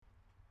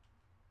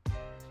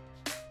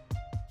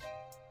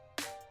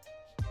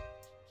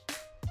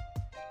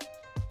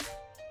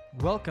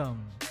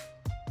Welcome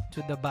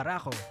to the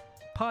Barako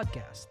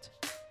podcast.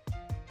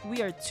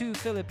 We are two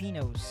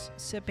Filipinos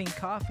sipping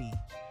coffee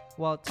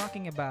while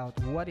talking about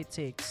what it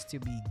takes to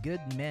be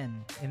good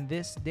men in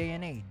this day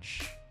and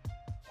age.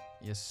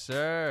 Yes,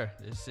 sir.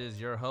 This is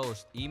your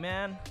host,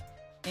 E-Man.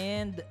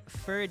 And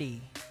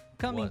Ferdy,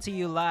 coming What? to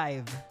you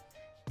live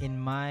in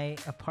my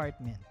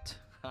apartment.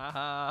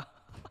 Haha.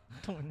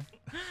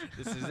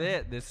 This is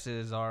it. This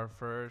is our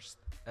first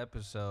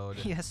episode.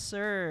 Yes,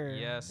 sir.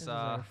 Yes, This is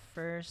our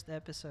first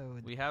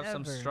episode. We have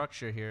some ever.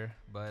 structure here,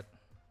 but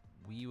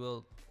we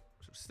will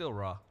still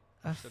raw.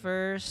 Our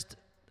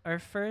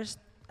first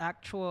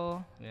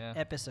actual Yeah.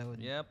 episode.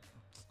 Yep.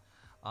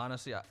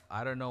 Honestly,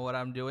 I don't know what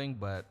I'm doing,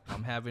 but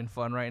I'm having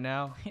fun right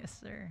now. Yes,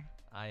 sir.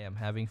 I am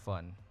having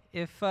fun.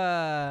 If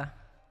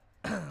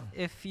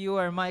if you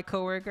are my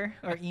coworker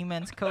or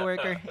Eman's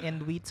coworker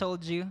and we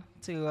told you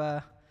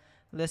to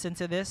listen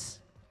to this,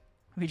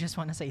 we just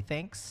want to say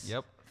thanks.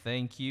 Yep.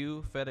 Thank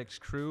you, FedEx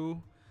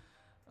crew,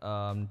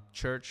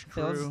 church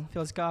crew.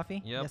 Phil's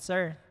Coffee. Yep. Yes,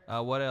 sir.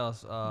 What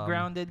else?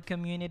 Grounded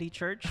Community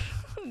Church.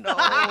 No,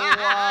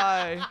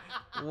 why?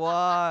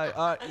 Why?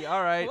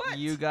 All right, What?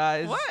 you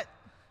guys. What?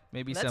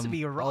 Maybe Let's some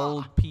be raw.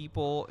 old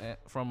people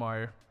from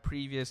our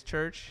previous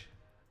church.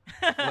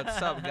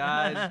 What's up,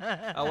 guys?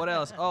 What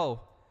else?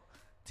 Oh,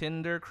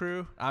 Tinder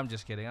crew. I'm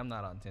just kidding. I'm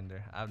not on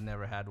Tinder. I've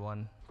never had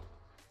one.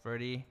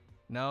 Ferdy?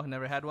 No,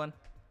 never had one?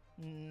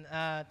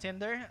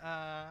 Tinder.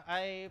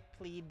 I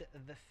plead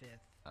the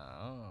fifth.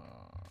 Oh.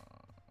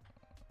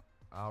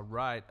 All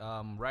right.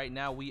 Right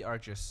now we are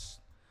just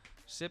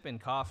sipping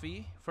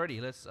coffee.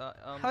 Ferdy, let's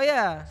Oh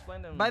yeah.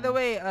 explain them. By the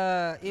way,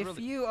 if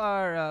really- you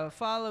are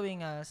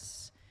following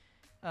us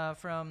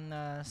from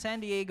San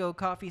Diego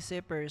Coffee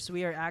Sippers,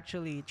 we are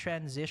actually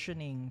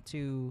transitioning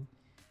to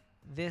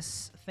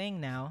this thing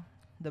now,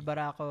 the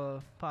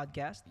Barako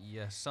podcast.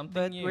 Yes, something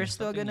But new. we're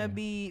still something gonna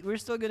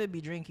new.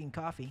 be drinking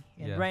coffee.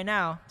 And Yeah. right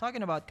now,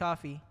 talking about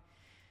coffee,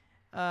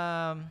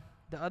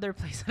 the other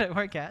place that I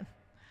work at,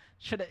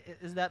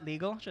 is that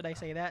legal? Should I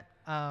say that?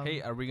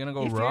 Hey, are we gonna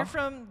go if raw? you're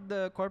from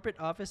the corporate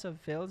office of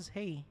Phil's,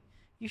 hey,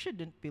 you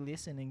shouldn't be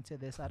listening to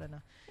this. I don't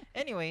know.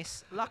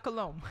 Anyways, La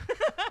Colombe.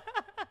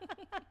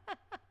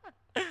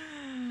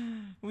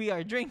 We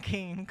are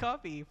drinking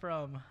coffee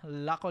from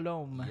La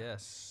Colombe.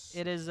 Yes.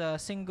 It is a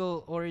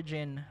single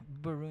origin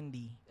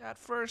Burundi. At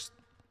first,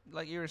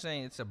 like you were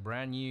saying, it's a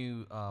brand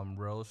new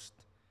roast.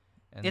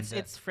 And It's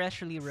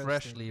freshly roasted.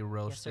 freshly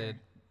roasted.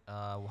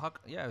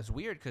 It's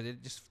weird because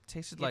it just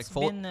tasted like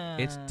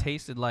it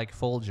tasted like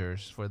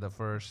Folgers for the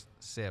first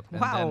sip.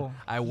 And Wow. then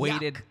I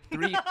waited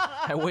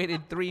I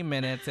waited 3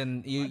 minutes,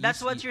 and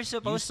That's what you're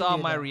supposed to You saw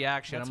do, my though.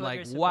 reaction. That's I'm what like,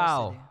 you're supposed to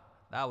wow, do.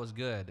 that was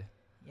good.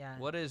 Yeah.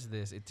 What is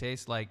this? It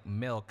tastes like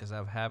milk because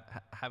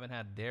haven't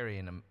had dairy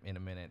in a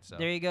minute. So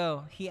There you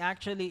go. He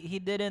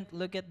didn't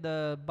look at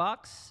the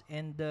box,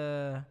 and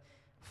the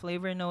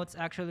flavor notes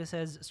actually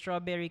says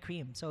strawberry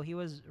cream. So he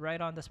was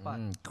right on the spot.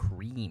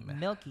 Cream.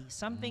 Milky,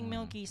 something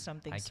milky,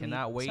 something I sweet,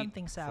 cannot wait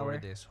something sour. for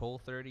this Whole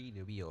 30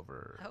 to be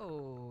over.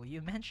 Oh,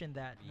 you mentioned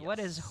that. What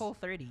is Yes. Whole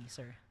 30,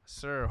 sir?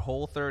 Sir,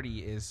 Whole 30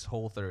 is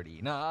Whole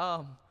 30.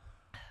 No,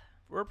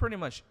 we're pretty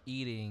much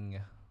eating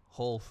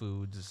whole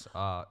foods.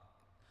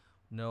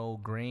 No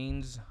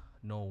grains,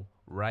 no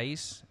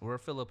rice. We're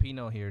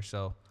Filipino here,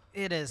 so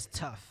It is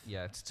tough.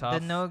 yeah, it's tough.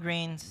 The no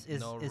grains is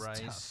No is rice.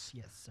 tough.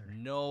 Yes, sir.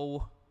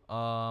 No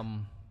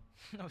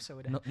No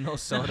soda. no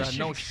soda,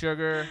 no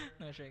sugar,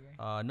 No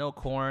sugar. no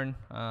corn,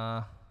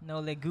 No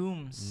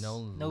legumes.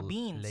 no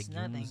beans. legumes,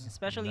 Nothing.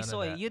 Especially none of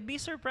soy. that. You'd be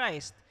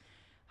surprised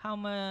how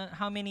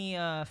many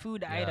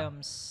food Yeah.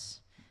 items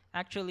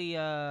actually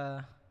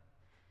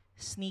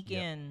sneak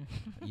Yep. in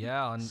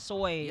yeah, on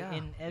soy yeah,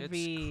 in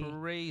every it's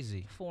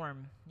crazy.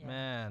 form. Yeah.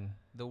 Man,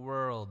 the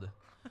world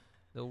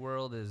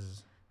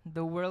is.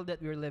 The world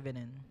that we're living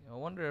in. I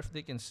wonder if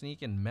they can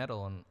sneak in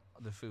metal on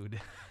the food.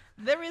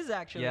 There is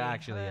actually. Yeah,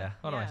 actually, yeah.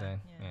 What am I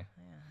saying? Yeah.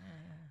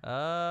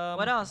 Yeah.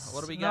 What else?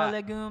 What do we no got?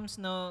 legumes,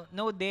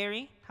 no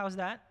dairy. How's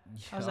that?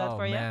 How's that Oh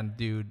for you? man,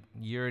 dude,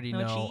 you already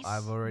No know. cheese?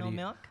 I've already. No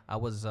milk? I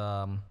was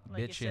Like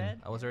you bitching.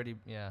 said? I was already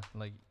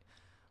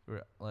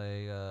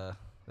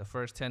the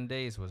first 10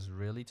 days was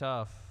really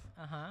tough,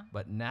 Uh-huh.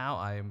 but now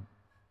I'm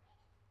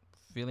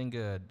feeling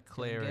good.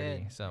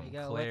 Clarity, Good. some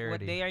There you go. clarity.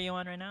 What day are you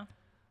on right now?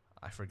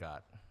 I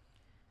forgot.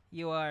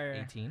 You are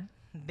 18.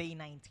 day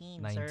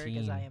 19, sir, because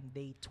 19. I am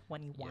day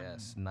 21.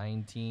 Yes,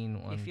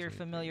 19. If you're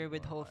familiar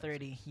with Whole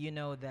 30, you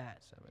know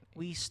that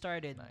we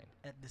started 9.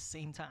 at the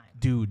same time.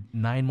 Dude,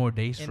 9 more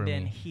days for And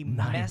then me. he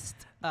 9.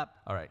 messed up.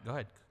 All right, go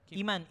ahead. Keep-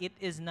 Iman, it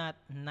is not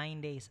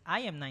 9 days.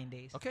 I am 9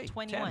 days. Okay,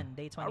 21, 10.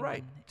 day All 21.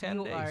 right, 10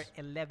 you days. are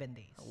 11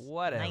 days.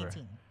 Whatever.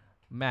 19.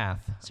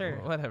 Math, Sir.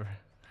 Whatever.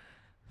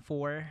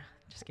 4.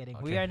 Just kidding.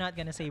 We Okay. are not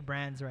going to say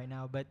brands right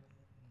now, but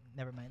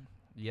never mind.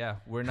 Yeah,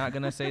 we're not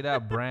gonna say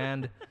that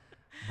brands.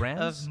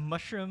 Of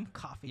mushroom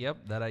coffee.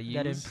 Yep, that I use.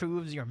 That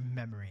improves your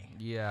memory,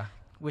 Yeah,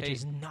 which Hey,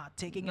 is not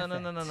taking no, no,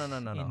 effect no, no, no,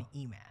 no, no.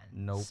 in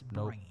Eman's Nope.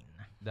 brain.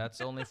 that's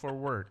only for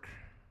work.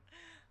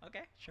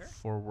 Okay, sure.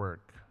 For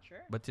work.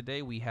 Sure. But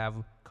today we have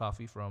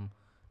coffee from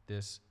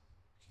this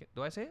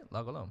Do I say it?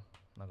 Lagolom.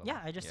 Lagolom.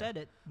 Yeah, I just said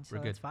it, so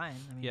We're good. it's fine.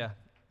 I mean, Yeah.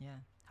 yeah.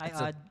 Hi, It's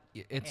a, Odd.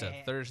 it's a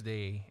Eh.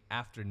 Thursday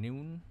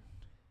afternoon.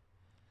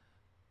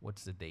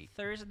 What's the date?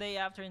 Thursday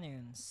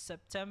afternoon,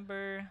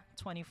 September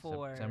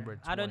 24. September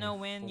I don't know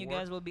when you 24.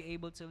 guys will be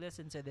able to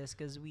listen to this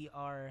because we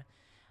are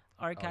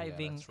Oh, yeah,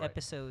 archiving that's right.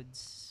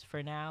 episodes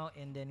for now,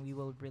 and then we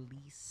will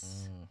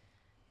release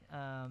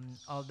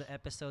all the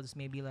episodes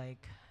maybe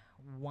like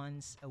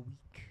once a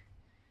week.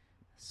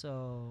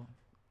 So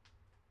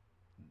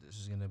This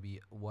is gonna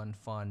be one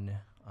fun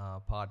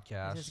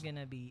podcast. this is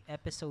gonna be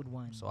episode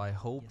 1. So I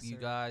hope Yes, you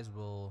sir. guys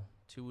will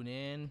tune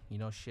in.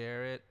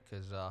 Share it,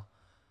 cause all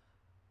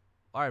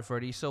right,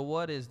 Freddie. So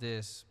what is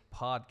this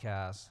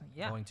podcast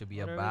Yeah. going to be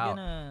What are we about?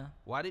 gonna-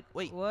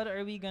 Wait? What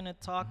are we gonna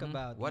talk Mhm.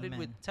 about? What did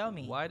we E-Man? Tell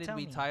me. Why did tell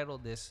we me. title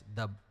this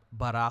the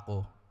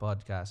Barako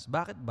podcast?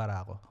 Bakit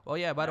Barako? Oh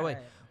yeah, by the way,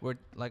 Alright. we're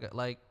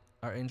like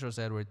our intro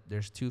said, we're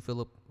two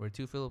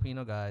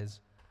Filipino guys.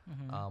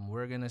 Mhm.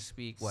 We're gonna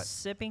speak what?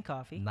 Sipping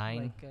coffee.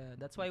 9.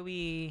 That's why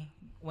we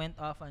went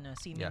off on a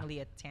seemingly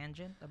a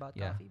tangent about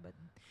Yeah. coffee, but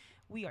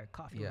we are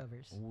coffee Yeah.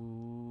 lovers.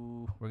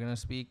 Ooh, we're gonna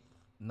speak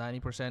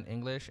 90%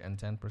 English and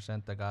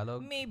 10%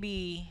 Tagalog.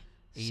 Maybe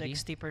 80?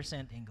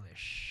 60%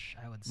 English,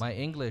 I would say. My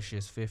English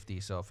is 50,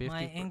 so 50.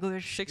 My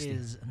English 60.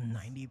 is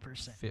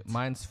 90%.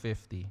 Mine's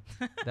 50.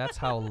 That's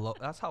how low.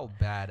 That's how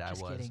bad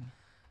Just I was kidding.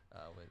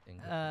 with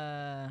English.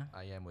 Uh,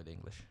 I am with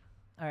English.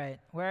 all right,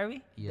 where are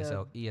we?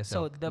 ESL.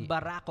 So the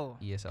Barako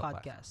ESL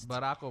podcast.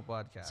 Barako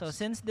podcast. So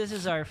since this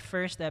is our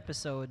first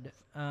episode,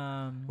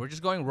 we're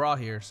just going raw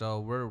here, so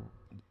we're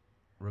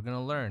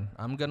gonna learn.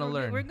 I'm gonna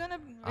learn. We're gonna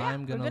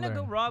I'm we're gonna gonna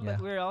go learn, raw, but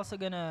yeah. we're also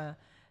gonna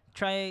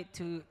try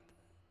to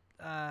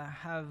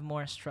have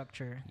more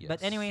structure.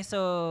 But Yes. anyway,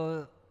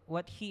 so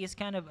what he is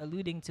kind of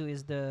alluding to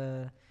is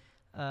the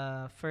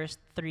first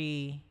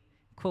 3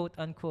 quote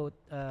unquote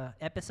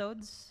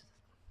episodes,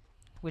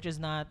 which is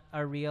not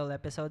our real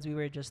episodes. We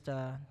were just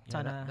trying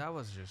to that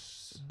was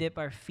just. dip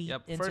our feet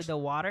Yep, into first- the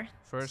water.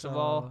 First of So-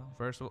 all,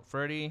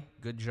 Ferdy,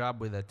 good job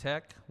with the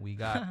tech. We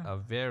got a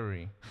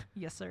very.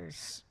 Yes, sir.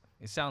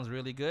 It sounds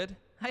really good.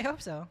 I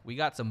hope so. We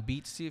got some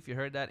beats too. If you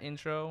heard that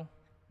intro,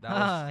 that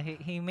was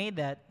He made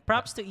that.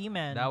 Props to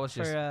E-Man that was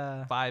for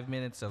just 5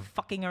 minutes of.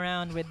 fucking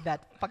around with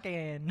that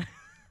fucking.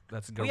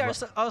 That's We are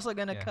also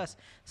gonna Yeah. cuss.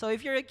 So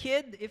if you're a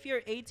kid, if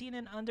you're 18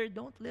 and under,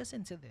 don't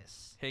listen to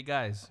this. Hey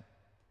guys.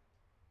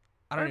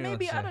 I Or don't even know what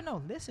maybe to I say. don't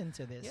know. Listen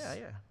to this.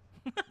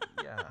 Yeah.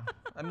 Yeah.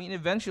 I mean,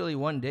 eventually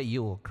one day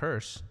you will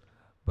curse,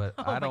 but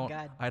Oh my I don't.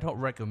 God. I don't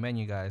recommend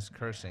you guys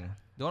cursing.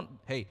 Don't.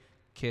 Hey,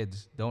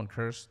 kids, don't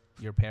curse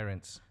your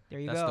parents. There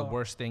you That's go. the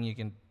worst thing you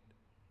can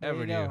There ever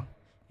you go. do.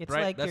 It's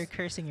Right, like you're that's-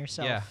 cursing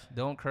yourself. Yeah,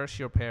 don't curse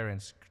your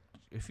parents.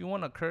 If you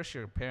want to curse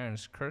your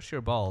parents, curse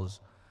your balls,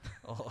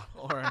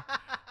 or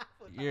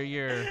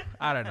your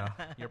I don't know,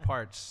 your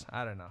parts.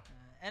 I don't know.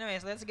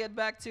 Anyways, let's get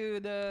back to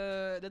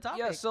the topic.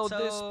 Yeah. So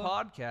this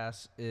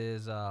podcast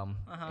is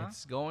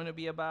it's going to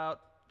be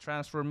about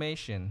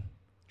transformation,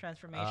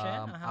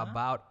 transformation.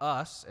 about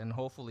us, and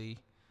hopefully,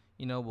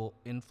 will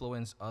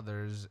influence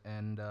others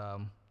and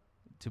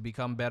to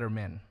become better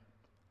men.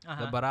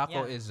 The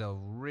barako is a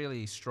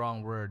really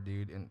strong word,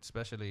 dude, and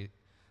especially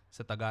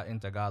in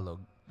Tagalog.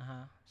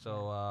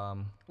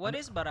 So What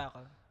is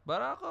barako?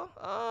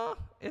 barako,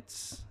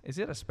 is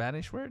it a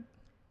Spanish word?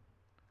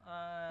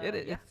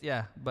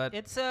 Yeah. But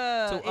It's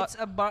So, it's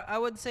a bar. I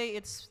would say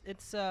it's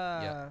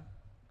Yeah.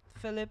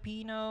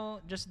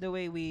 Filipino. Just the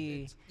way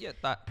we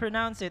that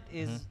pronounce it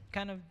is Mhm.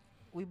 kind of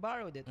we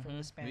borrowed it from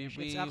the Spanish.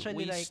 we It's actually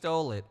we like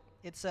stole it.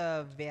 it's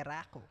a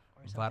verako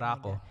or something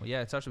Barako. Like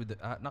Yeah, it starts with the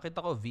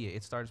nakita ko V.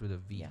 It starts with a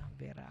that. V. Yeah,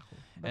 verako.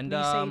 But And,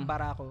 we say um,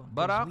 barako. 'Cause we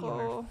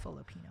barako- are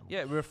Filipino.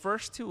 Yeah, it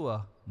refers to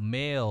a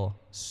male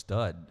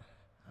stud,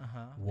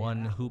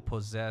 one Verako. who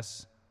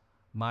possess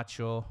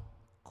macho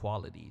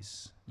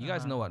qualities. You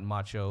guys know what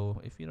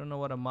macho. If you don't know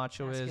what a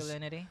macho is,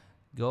 Masculinity.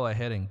 go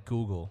ahead and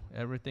Google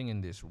everything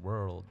in this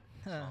world.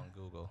 It's Huh. on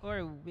Google.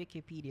 Or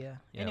Wikipedia.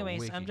 Yeah,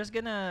 Anyways, I'm Wiki. just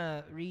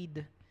gonna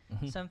read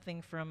Mhm.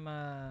 something from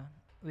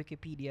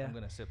Wikipedia. I'm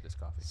gonna sip this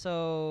coffee.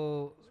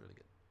 So, It's really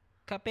good.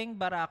 kapeng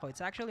barako, it's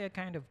actually a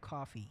kind of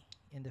coffee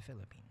in the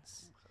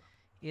Philippines.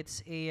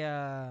 It's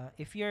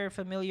if you're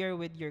familiar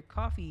with your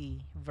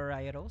coffee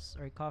varietals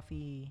or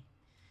coffee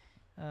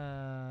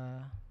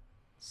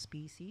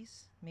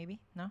species, maybe?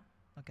 No?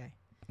 Okay.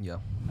 Yeah.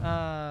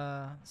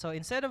 So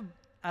instead of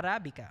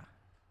Arabica,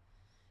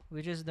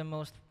 which is the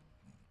most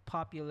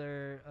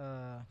popular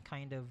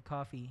kind of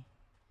coffee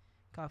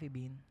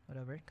bean,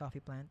 whatever, coffee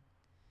plant,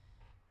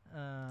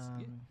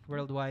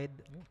 worldwide,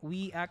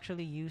 we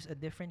actually use a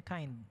different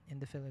kind in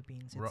the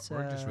Philippines. It's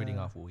We're just reading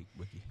off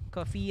Wiki.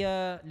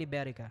 Coffea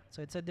liberica.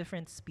 So it's a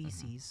different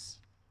species.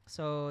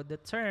 So the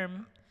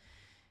term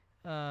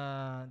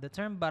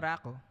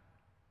barako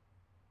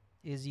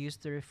is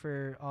used to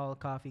refer all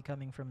coffee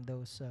coming from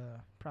those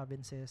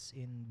provinces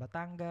in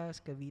Batangas,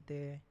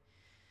 Cavite.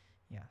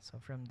 Yeah, so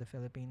from the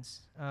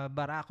Philippines.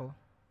 Barako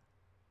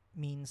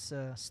means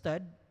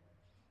stud,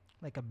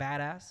 like a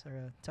badass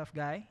or a tough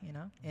guy,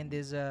 and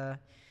is a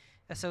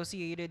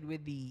associated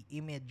with the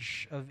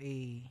image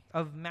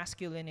of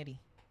masculinity.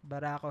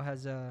 Barako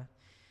has a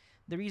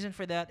The reason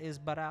for that is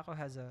Barako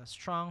has a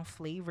strong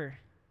flavor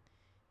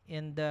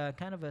and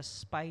kind of a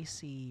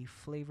spicy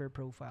flavor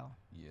profile.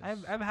 Yes.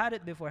 I've had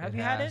it before. Have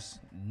you had it? has-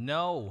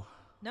 No.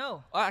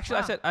 No. Oh,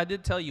 actually, Wow. I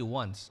did tell you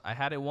once. I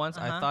had it once.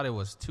 I Uh-huh. thought it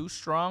was too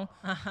strong.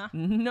 Uh-huh.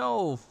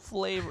 No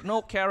flavor,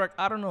 no character.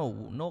 I don't know,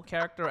 no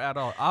character at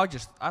all.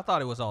 I thought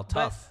it was all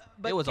tough.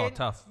 It was all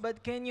tough.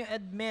 But can you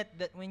admit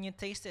that when you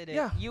tasted it,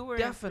 Yeah, you were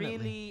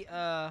definitely.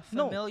 really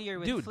familiar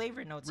with dude,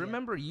 flavor notes? yet?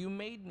 Remember, you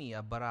made me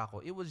a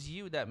barako. It was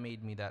you that made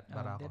me that Oh,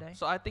 barako. did I?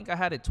 So I think I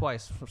had it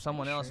twice.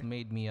 Someone else sure?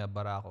 made me a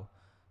barako.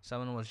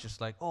 Someone was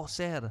just like, "Oh,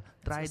 sir,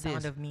 That's try the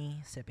sound this." of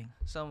me sipping.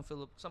 Some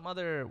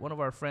other one of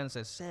our friends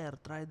says, "Sir,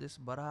 try this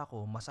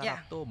barako. Masarap Yeah.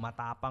 to,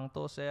 matapang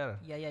to, sir.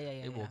 Yeah.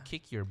 It will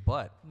kick your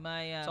butt."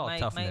 My It's all my, my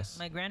toughness.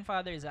 my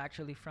grandfather is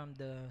actually from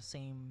the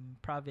same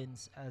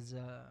province as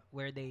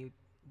where they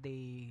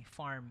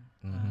farm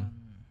Mhm.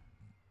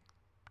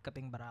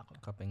 Kaping Barako.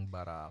 Kaping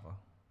barako.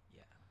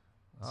 Yeah.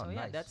 Oh, So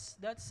yeah, nice.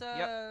 that's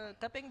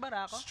Kaping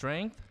Barako.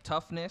 Strength,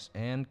 toughness,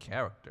 and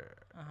character.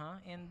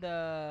 And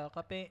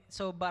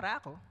so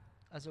Barako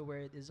as a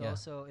word is Yeah.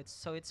 also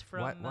it's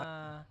from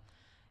What?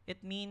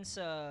 it means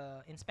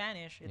in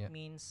Spanish it Yeah.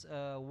 means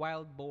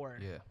wild boar.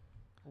 Yeah.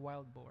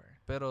 Wild boar.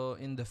 Pero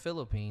in the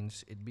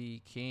Philippines, it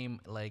became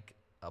like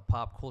a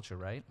pop culture,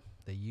 right?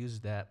 They use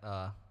that.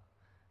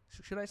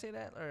 Should I say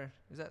that, or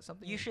is that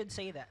something? You should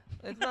say that.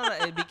 It's not.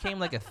 It became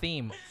like a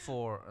theme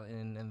for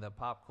in the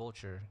pop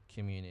culture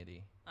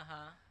community.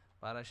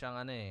 Para siyang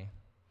ano eh,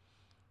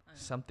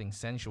 something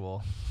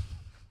sensual.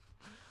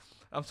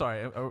 I'm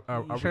sorry. Are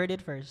You we- heard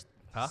it first.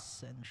 Huh?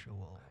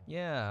 Sensual.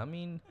 Yeah, I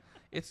mean,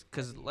 it's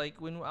because like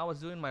when I was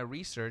doing my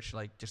research,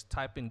 like just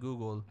type in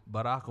Google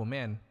Barako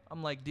men,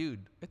 I'm like,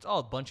 dude, it's all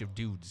a bunch of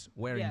dudes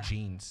wearing Yeah.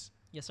 jeans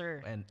Yes,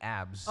 sir. and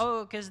abs.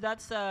 Oh, because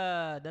that's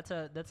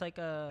like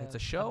a it's a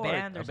show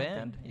band or or a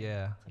band. something.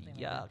 Yeah. something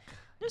like Yuck.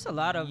 There's a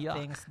lot of Yuck.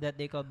 things that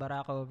they call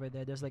barako over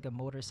there. There's like a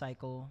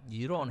motorcycle.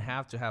 You don't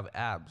have to have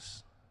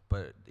abs,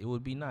 but it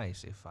would be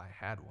nice if I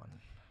had one.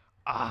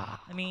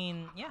 Ah. I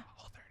mean, yeah,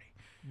 All 30.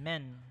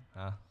 men.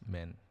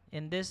 Men.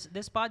 And this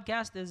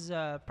podcast is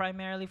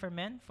primarily for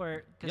men,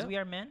 because Yeah. we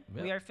are men.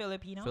 Yeah. We are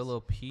Filipinos.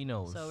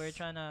 Filipinos. So we're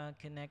trying to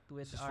connect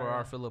with This is for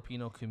our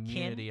Filipino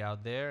community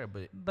out there,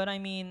 but But I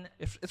mean,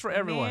 it's for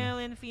everyone. male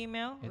and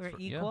female, It's we're for-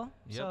 yeah, equal.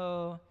 yep.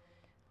 So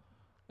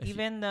If you-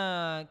 even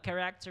the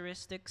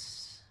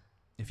characteristics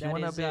If you that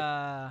want to is,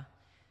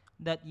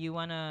 be, that you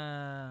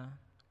wanna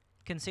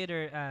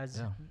consider as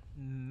Yeah.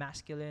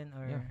 masculine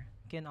or Yeah.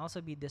 can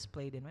also be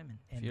displayed in women,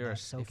 if and you're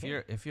that's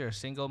okay. if you're a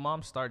single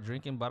mom, start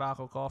drinking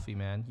Barako coffee,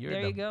 man. You're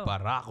There the you go.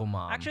 Barako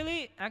mom.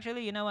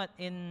 Actually, you know what?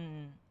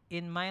 In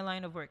my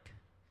line of work,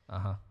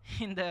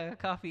 in the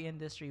coffee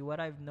industry, what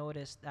I've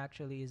noticed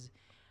actually is,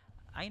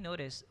 I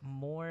notice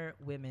more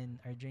women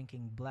are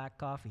drinking black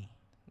coffee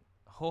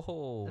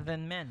Oh,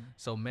 than men.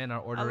 so men are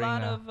A ordering.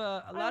 lot of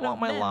want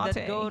my men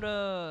latte.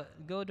 that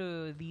go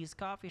to these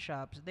coffee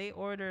shops, they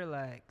order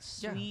like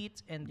Yeah.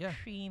 sweet and Yeah.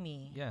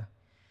 creamy. yeah,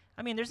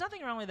 I mean, there's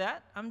nothing wrong with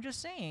that. I'm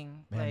just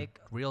saying, Man, like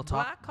real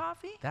talk. black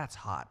coffee, That's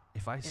hot.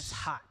 If I It's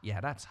hot.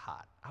 Yeah, that's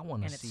hot. I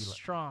want to and it's see.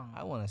 strong.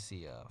 I want to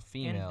see a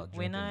female And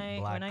when drinking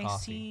black when I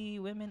coffee. see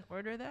women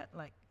order that,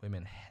 like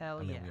Women. hell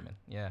I mean yeah, women.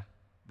 Yeah,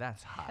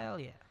 that's hot. hell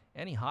yeah,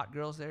 Any hot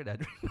girls there that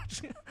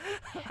drink?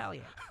 hell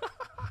yeah.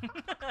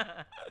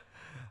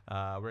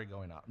 We're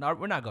going off. No,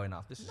 we're not going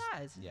off. This is Nah,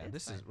 it's- it's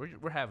This is fine.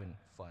 we're having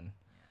fun.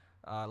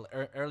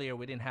 Earlier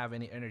we didn't have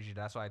any energy.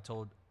 That's why I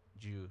told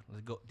you,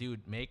 let's go,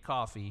 dude. Make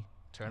coffee.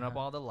 Turn up Uh-huh.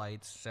 all the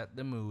lights. Set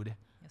the mood.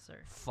 Yes, sir.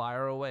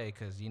 Fire away,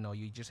 cause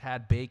you just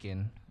had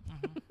bacon.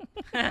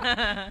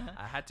 Mm-hmm.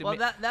 I had to. Well,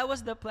 ma- that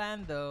was the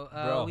plan, though.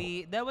 Bro.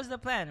 That was the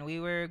plan. We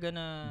were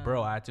gonna.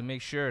 Bro, I had to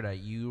make sure that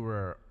you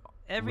were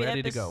every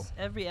ready to go.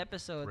 Every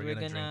episode, We're we're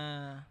gonna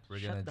gonna, We're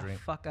shut gonna the drink.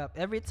 fuck up.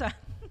 Every time,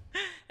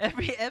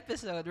 every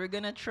episode, we're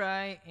gonna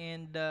try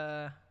and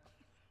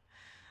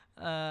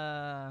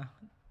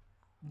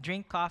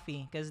drink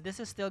coffee, because this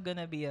is still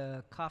gonna be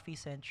a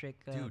coffee-centric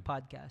Dude,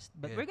 podcast.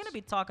 But we're gonna it's-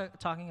 be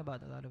talking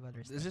about a lot of other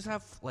Does stuff. this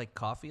have like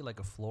coffee, like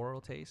a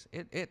floral taste?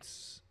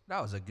 That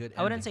was a good.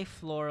 I wouldn't ending. say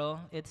floral.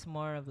 It's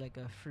more of like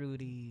a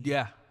fruity,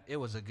 Yeah, it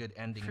was a good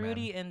ending.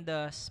 fruity Man.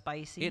 and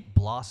spicy. It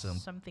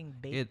blossomed. Something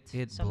baked.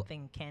 it bl-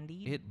 something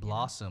candied. It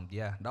blossomed.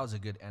 Yeah, that was a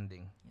good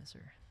ending. Yes,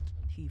 sir.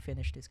 He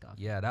finished his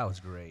coffee. Yeah, that was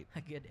great. A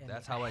good ending.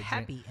 That's how I drink-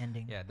 happy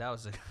ending. Yeah, that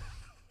was a.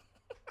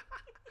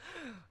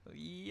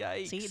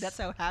 Yikes. See, that's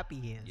how happy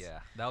he is. Yeah,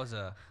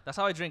 that's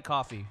how I drink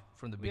coffee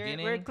from the We're-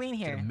 beginning. we're clean to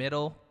here. the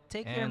middle.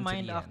 Take and your to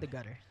mind off end. the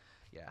gutter.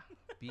 Yeah,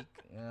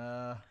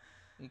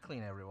 be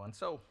clean, everyone.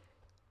 So,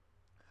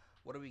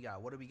 what do we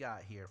got? What do we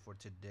got here for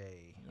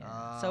today?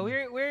 So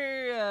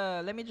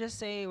we're let me just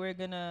say we're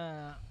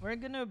gonna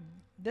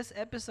this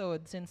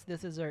episode, since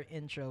this is our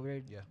intro,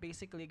 we're Yeah.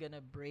 basically gonna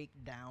break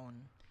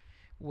down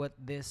what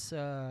this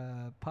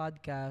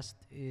podcast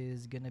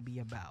is gonna be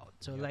about.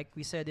 So Yeah. like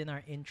we said in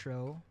our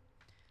intro,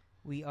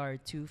 we are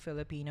two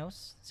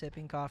Filipinos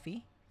sipping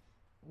coffee,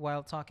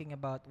 while talking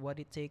about what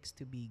it takes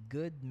to be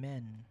good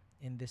men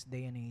in this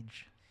day and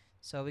age.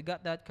 So we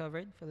got that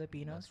covered,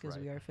 Filipinos, That's because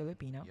we right. are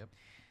Filipino. Yep.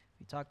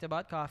 We talked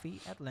about coffee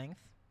at length.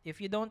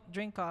 If you don't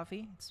drink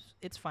coffee,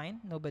 it's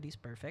fine. Nobody's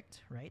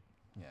perfect, right?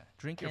 Yeah.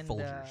 Drink your And,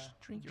 Folgers.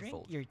 Drink your drink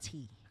Folgers. your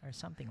tea or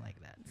something like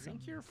that.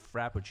 Drink Some- your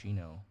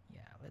Frappuccino.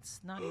 Yeah, let's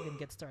not even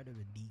get started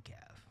with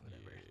decaf.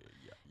 Whatever.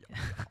 Yeah.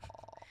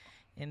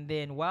 And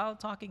then while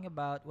talking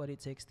about what it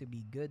takes to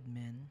be good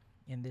men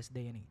in this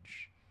day and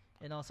age.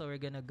 And also we're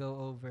gonna go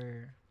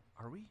over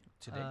Are we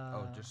today?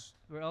 Oh, Uh, just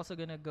we're also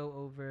gonna go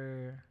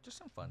over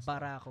some fun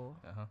stuff. barako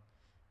Uh-huh.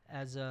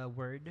 as a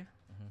word.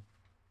 Mhm.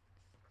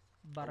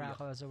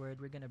 Barako as a word.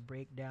 We're gonna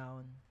break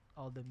down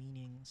all the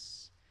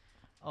meanings,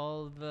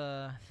 all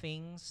the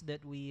things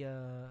that we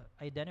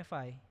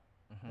identify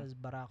Mhm. as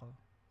barako.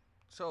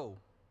 So,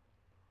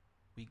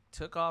 we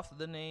took off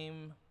the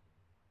name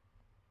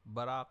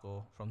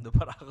Barako from the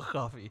Barako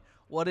coffee.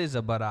 What is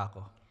a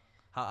Barako?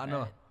 How I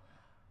know. Right.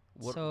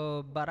 What-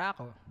 So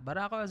barako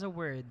as a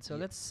word. So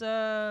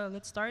Yeah.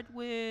 let's start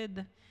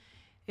with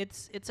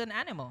it's an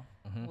animal.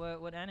 Mhm.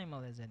 What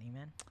animal is it,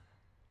 man?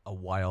 A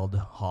wild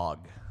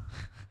hog.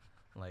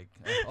 Like,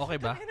 okay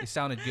ba? It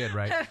sounded good,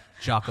 right?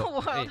 Jocko.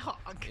 Wild Hey,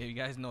 hog. if you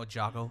guys know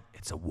Jocko,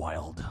 it's a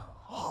wild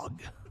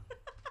hog.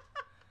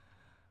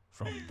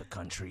 From the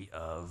country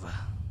of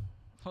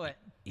What?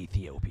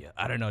 Ethiopia.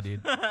 I don't know,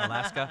 dude.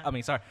 Alaska. I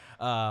mean, sorry.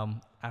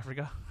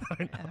 Africa.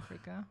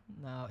 Africa?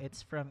 No,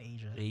 it's from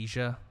Asia.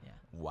 Asia. Yeah.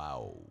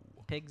 Wow.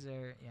 Pigs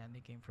are they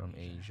came From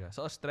Asia.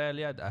 So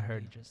Australia, I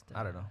heard. They just,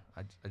 I don't know.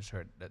 I just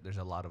heard that there's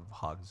a lot of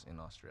hogs in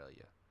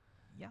Australia,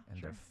 Yeah, and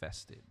sure. they're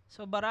fested.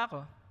 So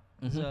barako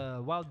is Mhm.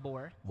 a wild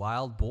boar.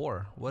 Wild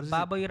boar. What is it?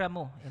 Baboy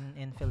ramo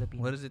in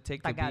Philippines. What does it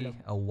take to Tagalog.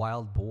 be a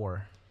wild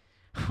boar?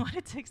 What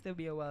it takes to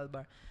be a wild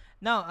boar.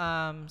 No,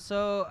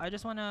 so I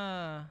just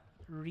wanna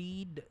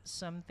read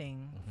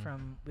something Mhm.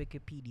 from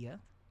Wikipedia.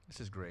 This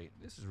is great.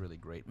 This is really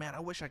great, man. I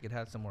wish I could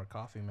have some more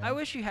coffee, man. I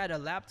wish you had a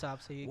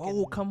laptop so you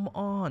Whoa, can come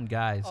on,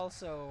 guys.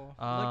 also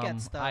look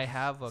at stuff. I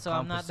have a so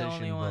I'm not the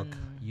composition only book.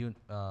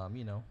 one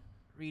You know,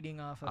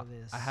 reading off of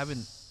this. I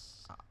haven't.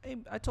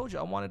 I told you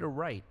I wanted to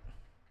write.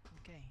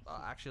 Okay.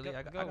 Actually, Go-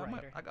 I got, go, I got my,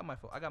 writer. I got my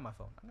phone. I got my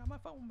phone. I got my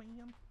phone,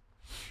 man.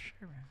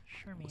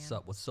 Sure, man. What's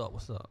up? What's up?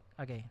 What's up?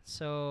 Okay,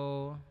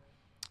 so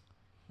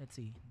let's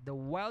see. The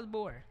wild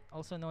boar,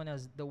 also known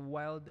as the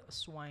wild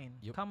swine,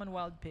 Yep. common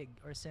wild pig,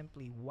 or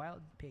simply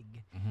wild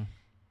pig, Mm-hmm.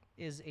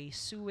 is a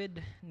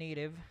suid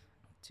native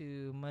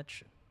to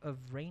much of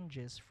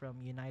ranges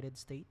from United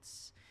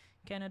States,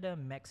 Canada,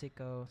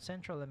 Mexico,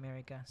 Central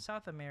America,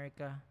 South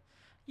America,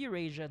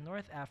 Eurasia,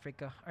 North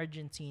Africa,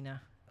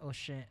 Argentina,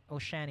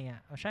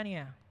 Oceania.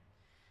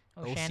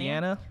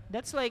 Oceania?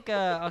 That's like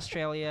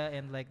Australia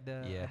and like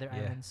the Yeah, other yeah.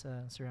 islands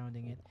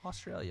surrounding it.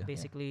 Australia.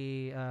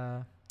 Basically,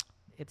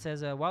 it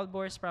says wild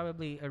boars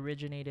probably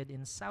originated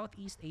in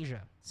Southeast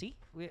Asia. See,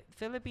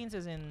 Philippines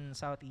is in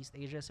Southeast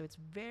Asia, so it's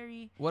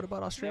very What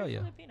about it's very Australia?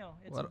 Filipino.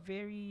 It's What-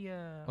 very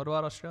What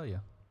about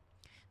Australia?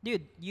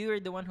 dude.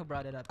 You're the one who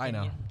brought it up. I Can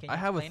know. you- can I you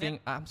have a explain thing.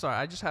 I'm sorry.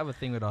 I just have a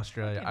thing with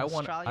Australia. Fucking I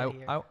want. Australia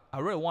here. I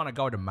really want to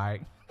go to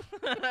Mike.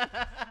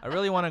 I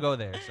really want to go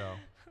there. So.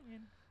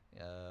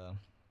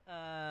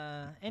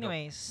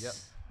 Anyways, Yep.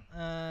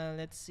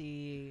 let's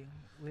see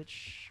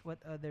what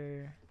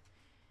other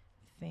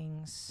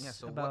things Yeah,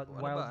 so about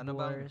what wild about- and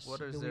about boars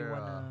what is do we their,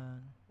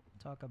 wanna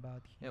talk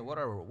about? Yeah. here?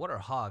 What are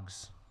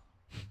hogs?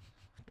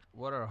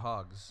 What are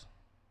hogs?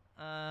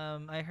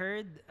 I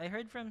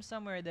heard from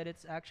somewhere that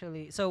it's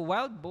actually so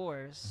wild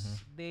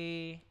boars.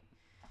 Mhm.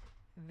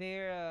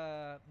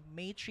 They're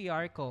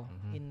matriarchal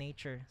Mhm. in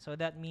nature. So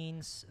that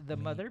means the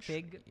mother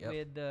Matri- pig yep.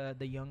 with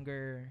the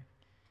younger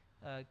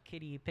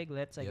kitty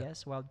piglets. I Yep.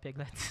 guess wild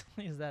piglets.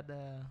 Is that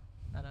the?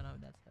 I don't know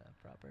if that's the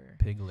proper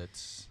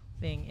Piglets.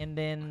 thing. And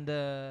then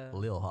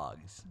Lil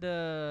hogs.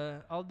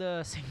 all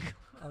the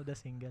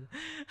single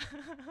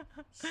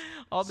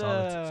all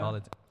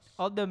Solid.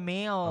 all the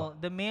male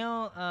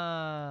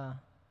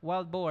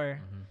wild boar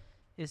Mhm.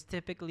 is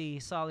typically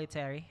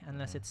solitary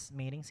unless Mhm. it's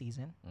mating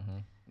season.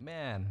 Mhm.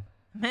 Man.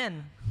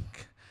 Men.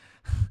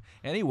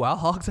 Any wild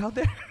hogs out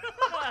there?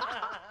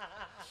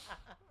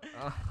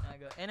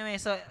 Anyway,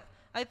 so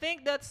I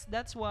think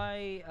that's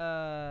why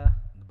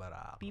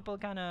Barako. people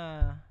kind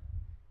of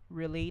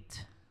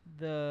relate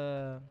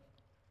the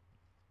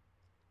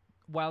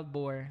wild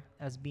boar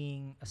as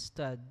being a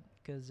stud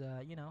because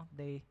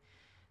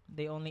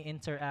they only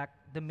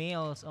interact, the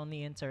males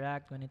only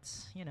interact when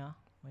it's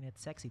when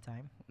it's sexy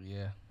time,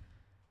 Yeah.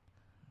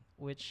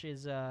 which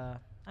is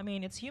I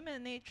mean, it's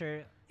human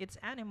nature, it's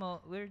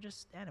animal, we're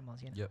just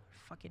animals, Yep. We're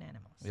fucking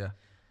animals. Yeah.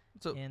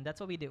 So And that's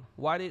what we do.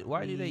 why did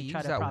they we try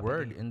use to that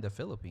word propagate. in the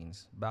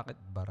Philippines? Bakit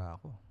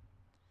barako?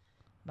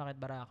 Bakit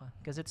barako?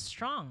 Because it's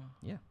strong.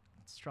 Yeah.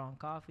 It's strong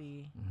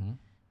coffee. Mm-hmm.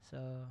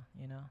 So,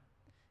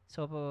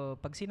 So,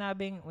 pag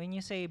sinabing, when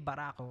you say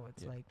barako,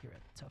 it's Yeah. like you're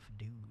a tough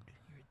dude.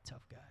 You're a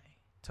tough guy.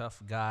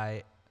 Tough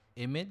guy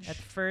image. At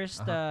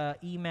first,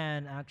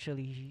 E-Man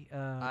actually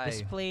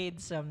displayed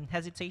some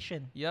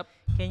hesitation. Yep.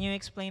 Can you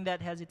explain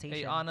that hesitation?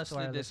 Hey, to honestly,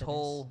 our this listeners?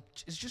 whole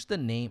it's just the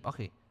name.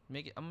 Okay,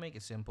 I'm gonna make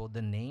it simple.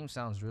 The name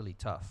sounds really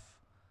tough.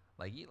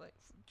 Like you like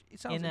it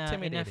sounds in a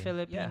intimidating.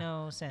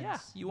 Filipino sense. Yeah.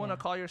 You wanna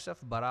call yourself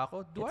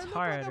Barako? Do It's I look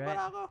hard, like a right?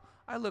 Barako?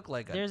 I look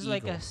like an There's eagle.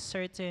 like a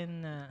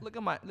certain Look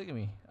at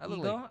me. I look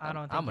Eagle? like I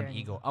don't I'm think an you're an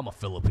eagle. I'm a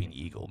Philippine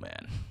eagle,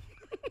 man.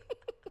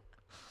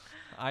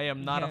 I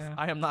am not Yeah.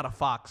 I am not a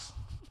fox.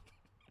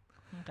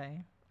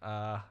 okay.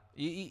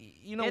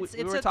 You know,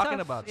 we were a talking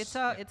tough- about it's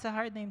a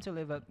hard name to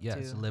live up yeah,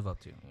 to. it's live up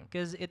to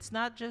Because it's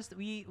not just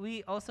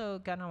we also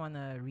kind of want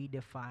to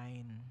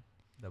redefine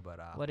the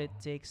Barako. what it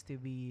takes to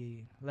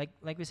be like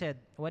we said,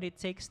 what it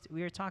takes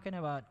we were talking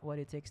about what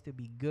it takes to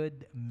be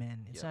good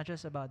men. It's Yeah. not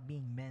just about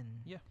being men.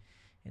 Yeah.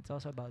 It's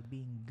also about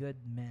being good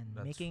men,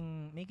 That's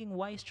making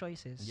wise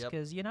choices. Yep.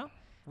 Because you know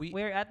we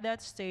we're at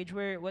that stage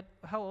where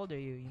how old are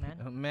you,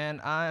 man?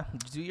 man, I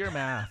do your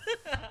math.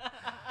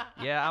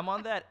 Yeah, I'm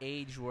on that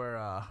age where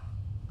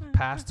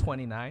past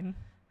 29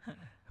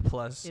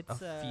 plus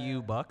It's, a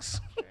few bucks.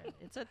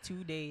 It's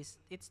 2 days.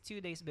 It's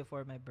 2 days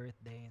before my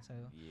birthday, so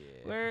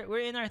Yeah. we're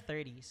in our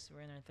 30s.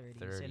 We're in our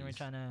 30s, and we're 30s.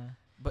 trying to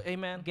But hey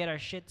man, get our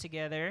shit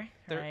together,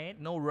 right?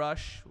 no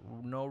rush,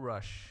 no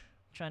rush.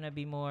 Trying to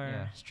be more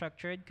Yeah.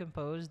 structured,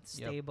 composed,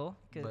 Yep. stable.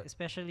 But-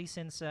 Especially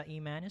since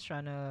E-Man is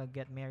trying to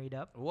get married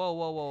up.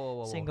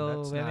 Whoa. Single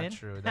That's women. not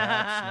true.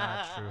 That's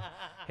not true.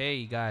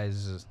 Hey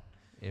guys,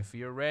 if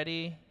you're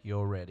ready,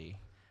 you're ready.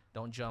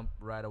 Don't jump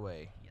right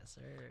away. Yes,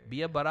 sir.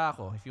 Be a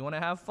barako. If you want to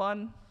have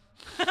fun,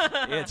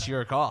 it's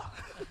your call.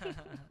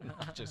 No,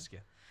 just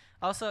kidding.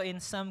 Also, in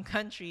some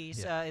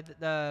countries, Yeah.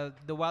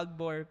 the wild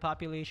boar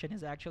population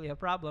is actually a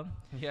problem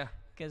Yeah.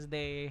 because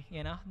they're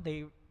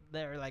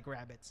like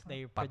rabbits.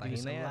 They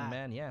produce Patahin na a yan, lot.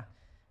 man. Yeah.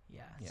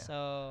 Yeah. Yeah.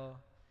 So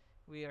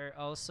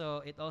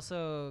it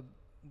also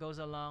goes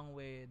along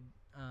with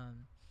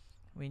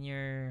when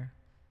you're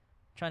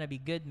trying to be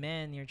good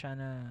men, you're trying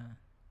to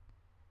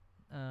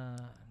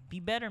be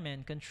better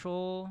men,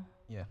 control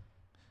Yeah.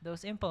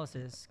 those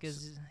impulses,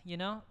 because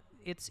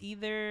it's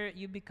either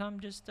you become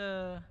just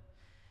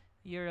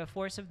you're a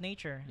force of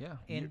nature, Yeah.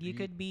 and you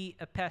could be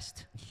a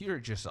pest. You're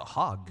just a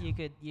hog. You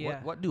could,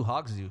 yeah. What do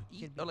hogs do?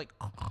 Eat, Could they're like.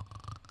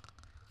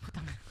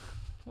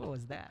 What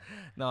was that?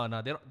 No,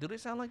 they don't. Do they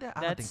sound like that?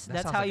 I don't think that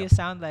That's sounds how like you a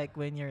sound like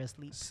when you're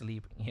asleep.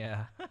 sleep.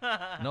 Yeah.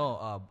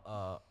 No.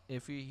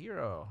 If you hear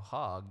a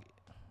hog,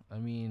 I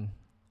mean,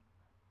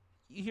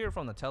 you hear it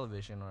from the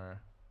television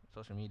or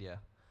social media.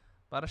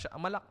 Para siya,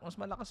 mas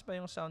malakas pa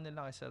yung sound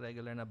nila kaysa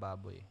regular na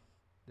baboy.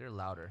 They're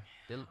louder.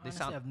 They Honestly,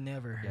 sound. I've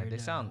never Yeah, heard they a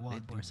sound.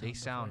 wild boar They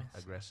sound before,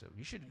 so aggressive.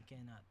 You should I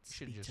cannot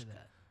should speak just to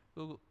that.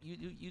 Google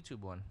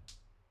YouTube one.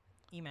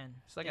 E-man,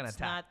 It's like an it's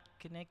attack. not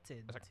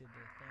connected It's like- to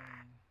the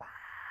thing.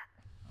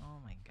 Oh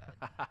my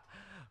god.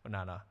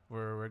 No.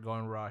 We're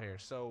going raw here.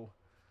 So,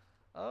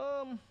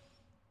 you're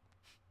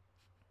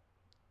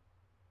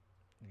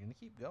gonna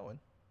keep going.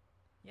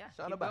 Yeah,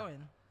 Sana keep ba?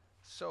 going.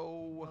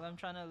 So, Well, I'm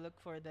trying to look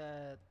for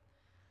the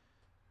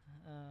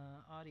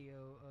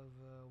audio of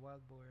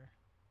Wild Boar.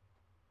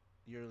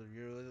 you're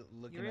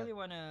looking You really at.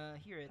 want to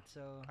hear it,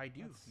 so I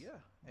do. let's- Yeah.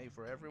 Hey,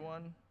 for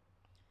everyone.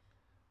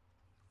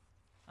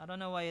 I don't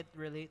know why I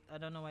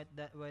don't know why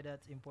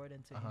that's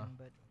important to Uh-huh. him,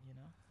 but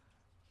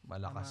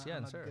Malakas yan,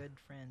 I'm a sir. good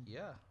friend.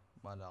 Yeah.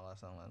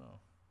 Malakas ang ano.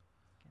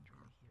 Can't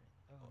really hear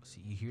it. Oh, Oh,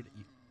 see, you hear it?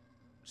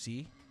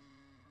 See?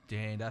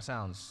 Dang, that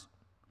sounds.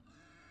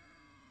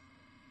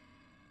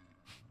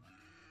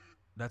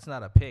 That's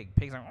not a pig.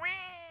 Pigs are.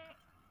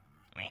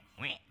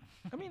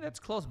 I mean, that's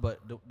close, but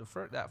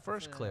that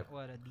first it's clip,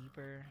 What a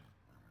deeper.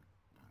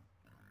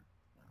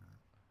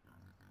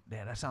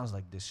 man, that sounds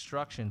like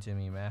destruction to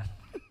me, man.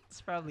 It's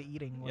probably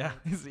eating. What Yeah,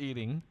 it's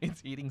eating.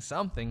 It's eating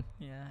something.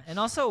 Yeah, and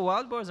also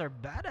wild boars are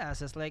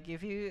badasses. Like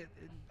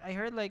I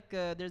heard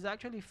there's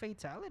actually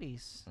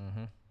fatalities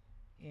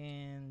Mm-hmm.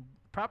 and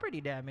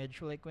property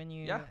damage. Like when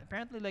you Yeah.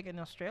 apparently like in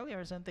Australia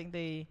or something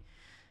they.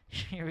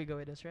 Here we go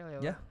with Australia.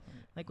 Yeah.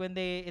 Like when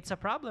it's a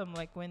problem.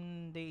 Like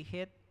when they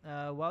hit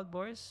wild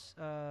boars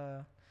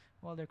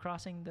while they're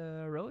crossing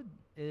the road,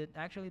 it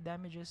actually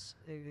damages.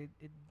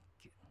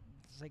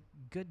 It's like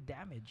good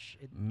damage.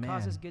 It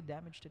causes Man. good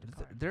damage to the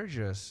car. They're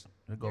just.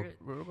 We're going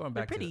They're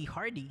back to. pretty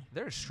hardy.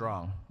 They're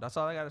strong. That's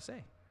all I gotta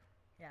say.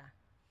 Yeah.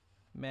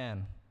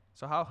 Man.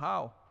 So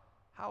how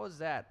is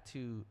that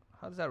to?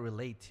 How does that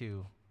relate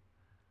to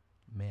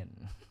men?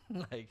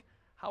 Like,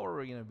 how are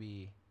we gonna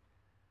be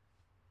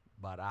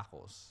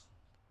barakos?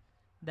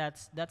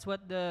 That's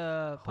what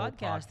the Whole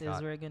podcast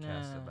is. We're podcast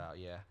gonna about,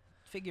 yeah.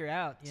 figure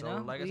out. You So,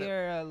 know, like I we said-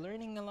 are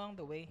learning along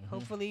the way. Mhm.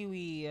 Hopefully,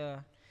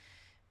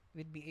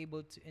 we'd be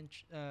able to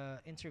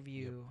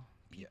interview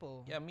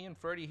people. Yeah, me and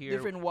Ferdy here.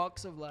 Different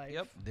walks of life.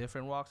 Yep,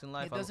 different walks in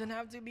life. It doesn't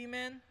have to be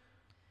men.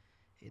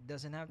 It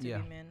doesn't have to Yeah.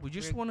 be men. We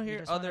just We're- wanna we hear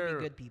just wanna be other-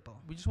 good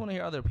people. We just want to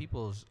hear other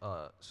people's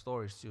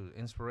stories too,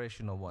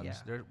 inspirational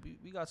ones. Yeah.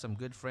 We got some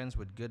good friends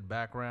with good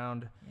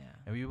background, Yeah.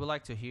 and we would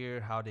like to hear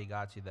how they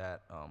got to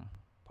that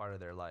part of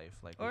their life,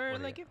 like Or where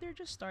they- like if they're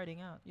just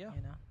starting out. Yeah.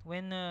 You know,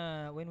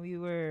 when we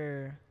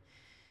were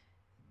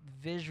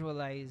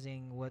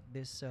visualizing what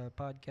this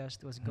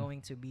podcast was Mhm.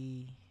 going to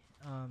be,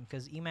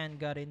 because E-Man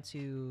got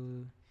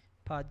into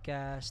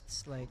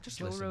podcasts like Just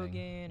Joe listening.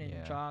 Rogan and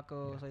Yeah,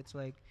 Jocko. yeah. So it's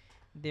like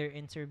they're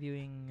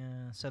interviewing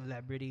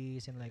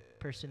celebrities and like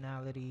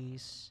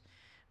personalities.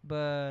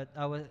 But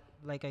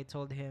like I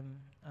told him,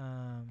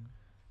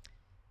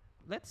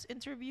 let's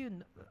interview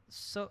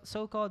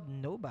so-called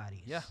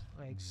nobodies. Yeah,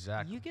 Like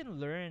exactly. you can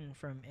learn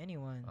from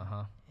anyone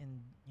Uh-huh.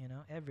 and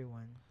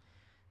everyone,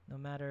 no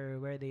matter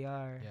where they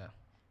are, Yeah.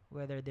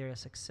 whether they're a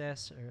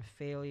success or a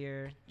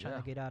failure, trying Yeah.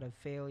 to get out of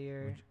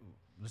failure.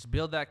 Let's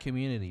build that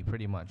community,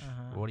 pretty much.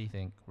 Uh-huh. What do you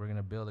think? We're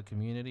gonna build a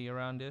community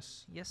around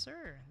this. Yes,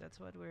 sir. That's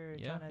what we're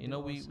Yeah, trying to you do. know,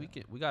 we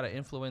also. we gotta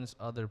influence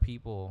other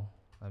people.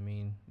 I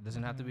mean, it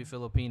doesn't have to be Mhm.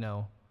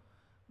 Filipino.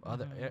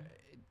 Other, Mhm.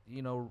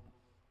 you know,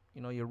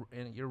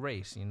 your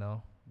race. You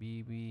know,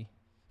 be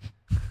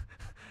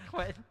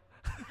What?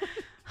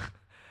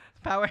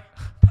 Power.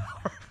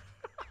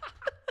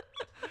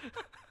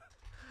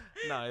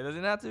 No, it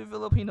doesn't have to be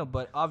Filipino,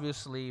 but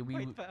obviously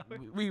White power.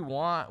 we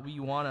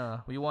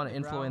wanna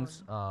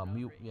influence Brown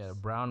race.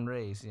 brown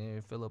race, you know,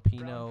 Brown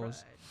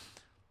Filipinos. pride.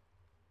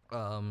 Just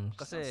don't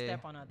Kasi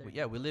step on other.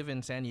 we live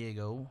in San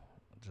Diego.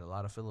 There's a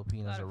lot of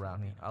Filipinos of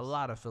around here. A Filipinos.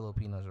 lot of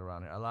Filipinos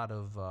around here. A lot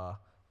of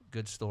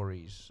good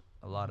stories.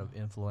 A lot of Mhm.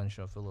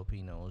 influential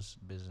Filipinos,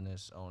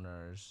 business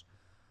owners.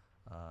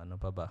 Ano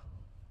pa ba?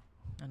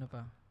 Ano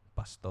pa?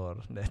 Pastor.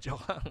 Hindi,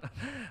 joke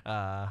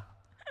lang.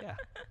 Yeah.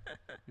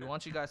 We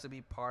want you guys to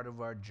be part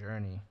of our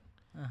journey.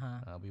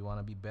 Uh-huh. We want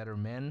to be better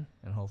men,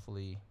 and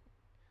hopefully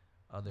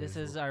others. This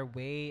is our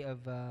way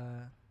of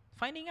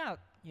finding out.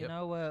 You Yep.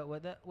 know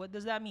what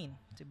does that mean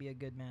to be a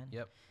good man?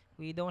 Yep.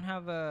 We don't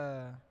have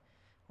a.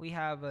 We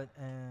have a.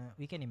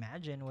 We can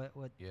imagine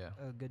what Yeah.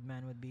 a good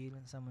man would be.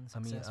 Someone I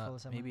mean, successful,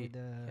 someone maybe- with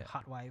a yeah.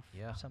 hot wife,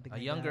 Yeah. something A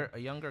like younger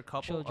that.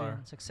 couple Children,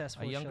 or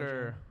successful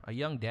a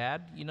young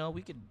dad. You know,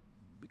 we could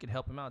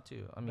help him out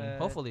too. I mean, But-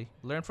 hopefully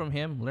learn from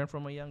him. Learn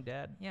from a young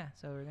dad. Yeah,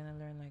 so we're gonna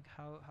learn like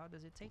how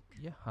does it take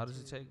Yeah. How does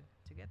it take?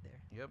 to get there.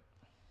 Yep.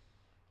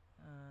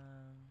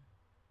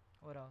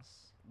 What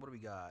else? What do we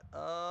got?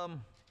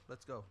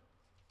 Let's go.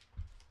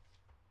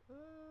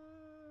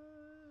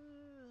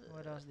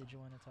 What else did you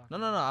want to talk? No.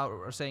 I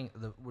was saying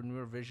when we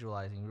were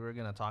visualizing, we were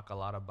gonna talk a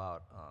lot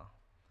about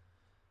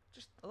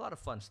just a lot of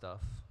fun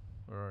stuff.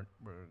 We're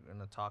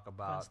gonna talk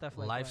about stuff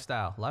like what?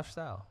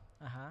 lifestyle.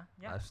 Uh huh.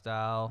 Yeah.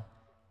 Lifestyle.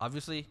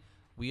 Obviously,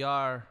 we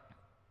are.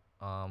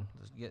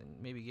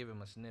 Maybe give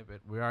him a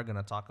snippet. We are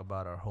gonna talk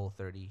about our whole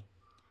 30.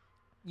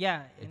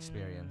 Yeah.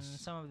 experience. In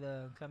some of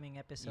the coming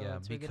episodes. Yeah,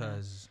 we're gonna-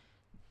 because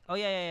Oh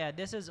yeah.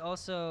 This is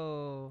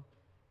also.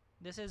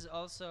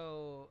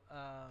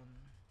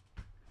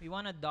 We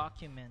want to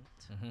document.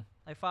 mhm,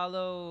 I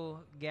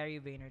follow Gary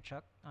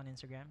Vaynerchuk on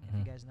Instagram. If Mhm.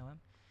 you guys know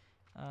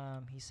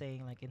him, he's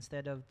saying like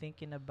instead of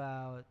thinking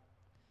about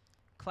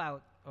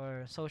clout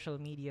or social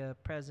media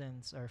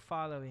presence or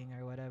following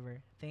or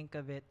whatever, think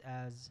of it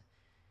as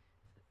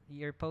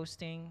you're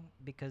posting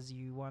because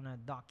you want to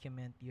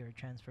document your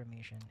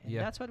transformation, and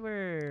Yeah. that's what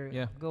we're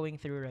Yeah. going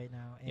through right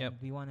now, and Yep.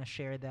 we want to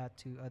share that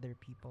to other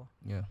people.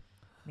 yeah,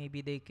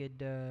 Maybe they could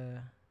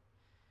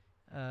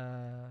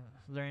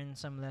learn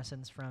some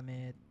lessons from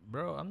it.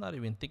 bro, I'm not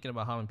even thinking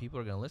about how many people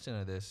are gonna listen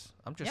to this.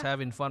 I'm just Yeah.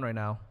 having fun right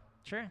now.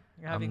 Sure,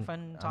 you're having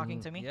fun talking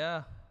to me.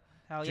 Yeah,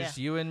 Hell just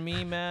yeah. you and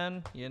me,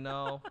 man. You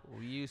know,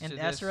 we used And to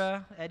this.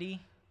 Ezra,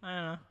 Eddie, I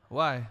don't know,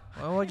 Why?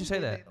 Why'd you say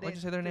They- that? they- Why'd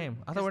you say their they- name?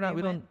 I thought because we're not. they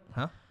We don't.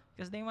 Huh?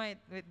 because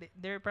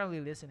they're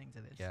probably listening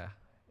to this. Yeah.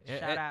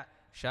 Shout out.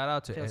 Shout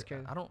out to Phil's Ed.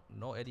 crew. I don't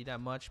know Eddie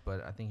that much,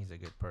 but I think he's a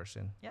good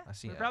person. Yeah, I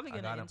see. we're probably I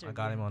gonna got him. I interview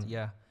got him him on. too.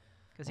 Yeah.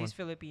 Because he's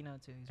One- Filipino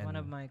too. He's one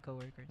of and- my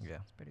coworkers. yeah.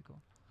 It's pretty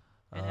cool.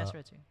 And Uh,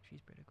 Ezra too.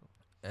 She's pretty cool.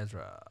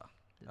 Ezra.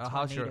 The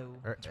How's your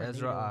tornado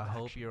Ezra? of I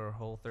hope action. your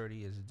whole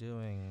 30 is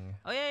doing.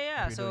 Oh yeah.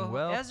 Hope you're So doing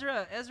well.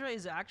 Ezra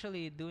is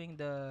actually doing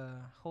the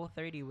whole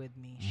 30 with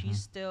me.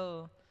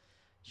 Mhm.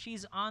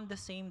 She's on the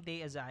same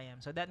day as I am.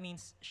 So that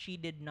means she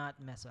did not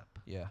mess up.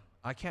 Yeah.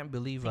 I can't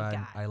believe Thank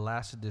God. I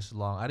lasted this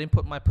long. I didn't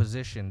put my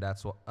position.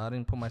 That's what I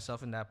didn't put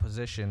myself in that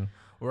position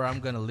where I'm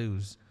gonna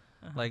lose.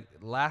 Uh-huh. Like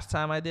last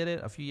time I did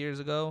it a few years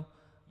ago,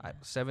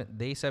 Yeah.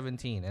 day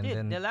 17, and Dude,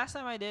 then the last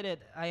time I did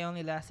it, I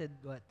only lasted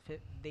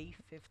day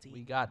 15.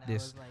 We got And I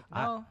this. was like,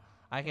 I- no.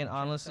 I can drink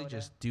honestly soda.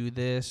 just do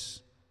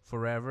this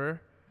forever.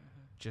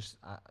 Mhm. Just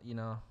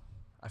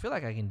I feel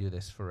like I can do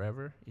this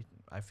forever.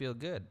 I feel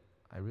good.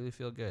 I really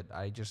feel good.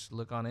 I just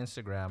look on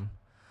Instagram,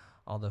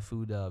 all the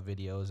food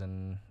videos,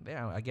 and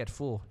yeah, I get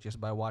full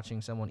just by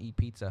watching someone eat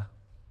pizza.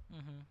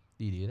 Mhm.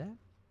 Do you do that?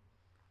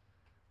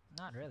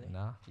 Not really.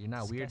 No, you're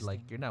not weird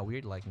Disgusting. you're not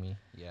weird like me.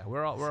 Yeah,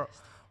 we're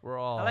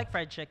all. I like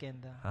fried chicken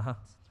though. Uh-huh.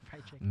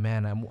 Fried chicken.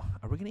 Man,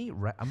 are we gonna eat?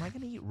 Am I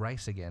gonna eat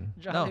rice again?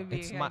 Jollibee, no,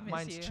 it's I miss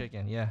mine's you.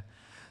 chicken. Yeah.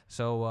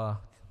 So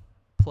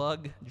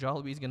plug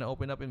Jollibee's gonna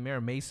open up in Mira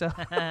Mesa.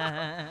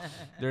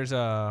 There's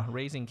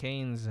Raising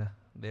Cane's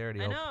there.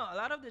 I know a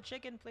lot of the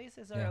chicken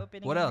places are Yeah.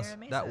 opening. What in else? Mira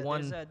Mesa. That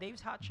one- There's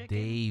Dave's Hot Chicken.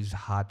 Dave's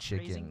Hot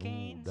Raising Chicken. Ooh,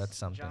 Cane's. that's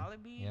something.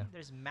 Jollibee. Yeah.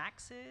 There's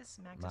Max's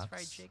Max.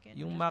 fried chicken.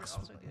 You which is Max,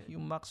 also good. you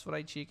Max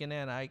fried chicken,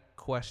 and I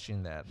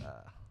question that.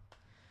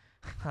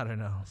 I don't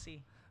know. We'll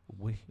see.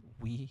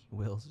 We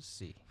will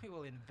see. We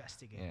will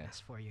investigate Yeah. this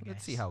for you guys.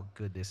 Let's see how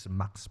good this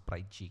Max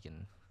Fried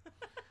Chicken.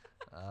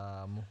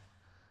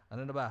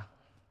 Ano na ba?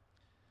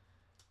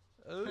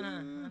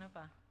 Ano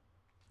pa?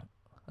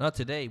 No,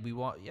 today we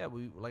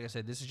like I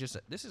said, this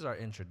is our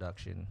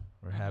introduction.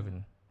 We're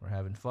having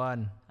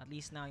fun. At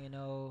least now you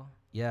know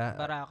Yeah.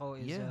 Barako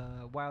is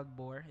yeah. wild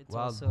boar. It's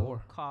Wild also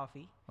boar.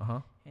 coffee,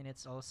 Uh-huh. and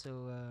it's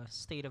also a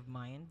state of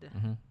mind,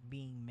 Mhm.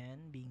 being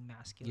men, being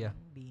masculine,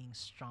 being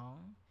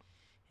strong.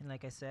 And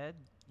like I said,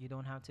 you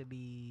don't have to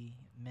be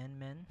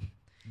men.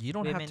 You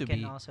don't Women have to can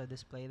be also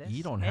display this.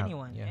 you don't have-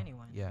 anyone, yeah,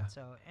 anyone. yeah.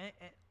 So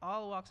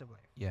all walks of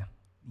life. yeah.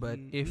 But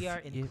We are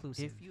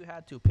inclusive. if you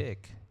had to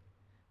pick,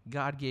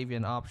 God gave you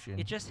an option.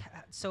 It just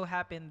so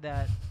happened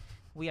that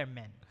we are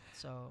men.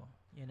 So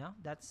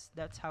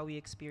that's how we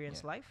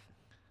experience Yeah. life.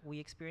 We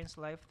experience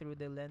life through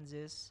the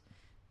lenses,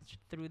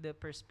 through the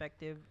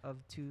perspective of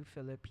two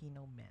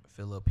Filipino men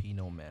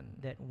Filipino men.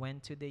 that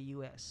went to the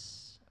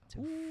U.S.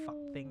 to fuck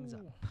things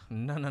up,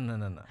 No.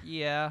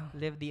 Yeah.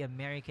 live the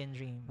American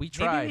dream. We Maybe we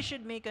tried.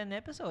 should make an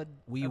episode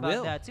We about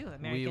will. that too.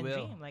 American will.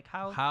 dream, like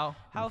how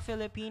How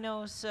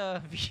Filipinos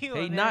view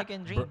Hey, not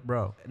American dream.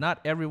 bro. Not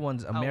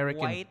everyone's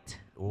American. A white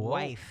Whoa.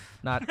 wife.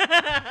 Not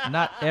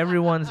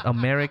everyone's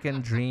American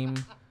dream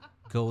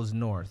goes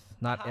north.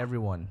 Not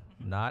everyone.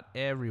 Not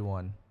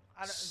everyone.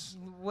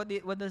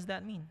 What does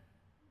that mean?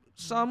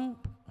 Some,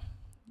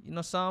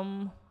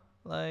 some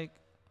like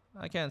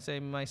I can't say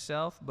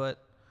myself,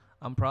 but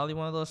I'm probably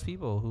one of those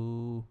people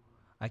who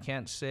I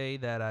can't say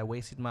that I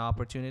wasted my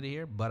opportunity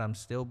here, but I'm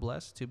still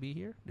blessed to be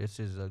here. This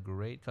is a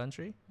great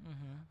country.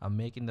 Mm-hmm. I'm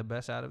making the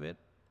best out of it.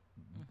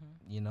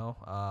 Mm-hmm.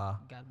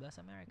 God bless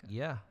America.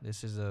 Yeah,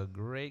 this is a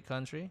great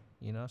country.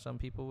 Some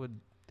people would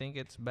think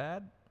it's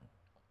bad.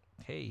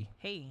 Hey,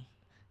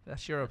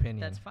 that's your opinion.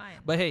 That's fine.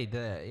 But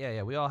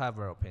hey, we all have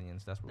our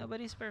opinions. That's what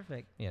Nobody's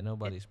perfect.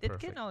 nobody's It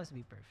perfect. can always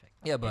be perfect.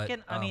 Yeah, but,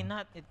 it can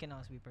not it can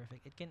always be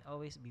perfect. It can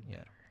always be yeah,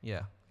 better.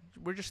 yeah.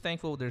 We're just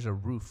thankful there's a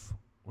roof.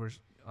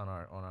 On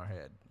our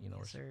head.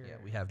 Yes, sir.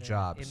 We have The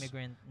jobs.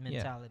 Immigrant Yeah,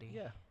 mentality.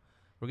 Yeah,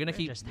 we're gonna We're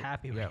keep just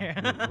happy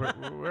Yeah, we're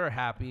here. we're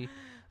happy.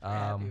 We're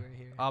happy we're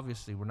here.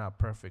 Obviously, we're not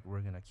perfect.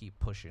 We're gonna keep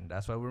pushing.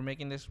 That's why we're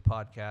making this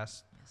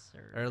podcast. Yes,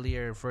 sir.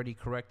 Earlier, Freddie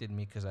corrected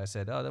me because I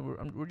said, "Oh,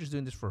 we're just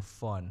doing this for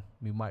fun.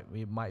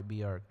 It might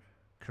be our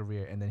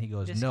career." And then he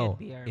goes, This "No,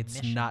 could be our it's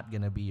mission." not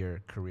gonna be your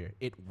career.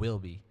 It will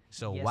be."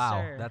 So Yes, wow,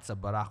 sir. that's a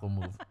Barako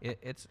move.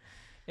 It's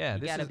You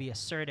this gotta is be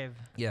assertive,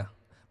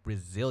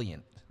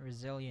 resilient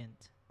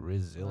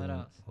resilient.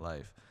 else?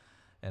 life.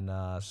 And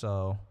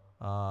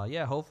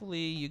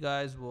hopefully you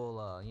guys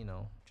will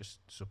just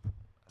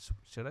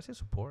should I say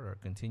support or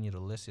continue to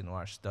listen to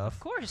our stuff Of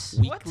course.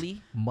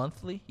 weekly,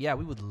 monthly. Yeah,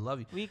 we would love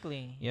you.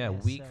 Weekly. Yeah,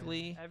 Yes, sir.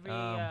 weekly.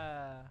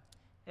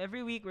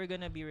 Every week we're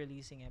gonna be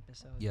releasing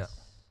episodes. Yeah.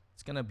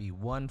 It's gonna be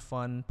one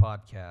fun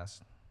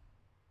podcast.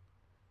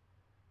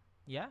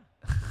 Yeah.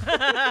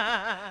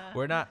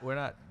 We're not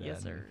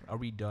Yes, done. sir. Are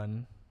we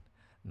done?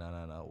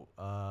 No.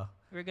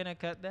 We're gonna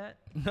cut that.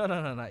 No,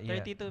 not yet.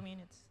 32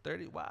 minutes.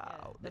 30. Yeah.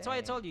 Wow. That's why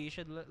I dang. told you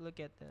should look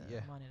at the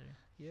Yeah. monitor.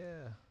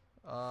 Yeah.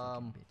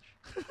 Fucking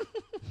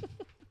bitch.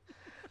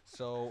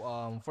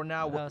 So for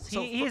now, What else?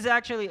 He's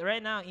actually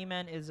right now.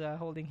 Eman is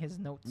holding his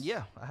notes.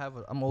 yeah,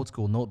 I'm old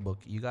school notebook.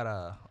 You got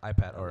a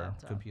iPad A or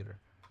laptop. a computer.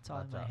 It's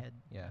all in my laptop. head.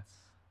 Yeah.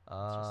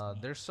 just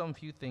me. There's some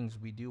few things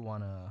we do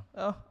wanna.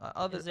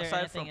 Other Is there aside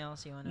anything from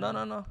else you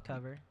wanna no.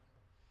 cover?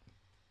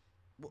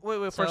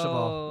 Wait. First of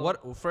all, So-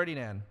 what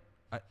Ferdinand?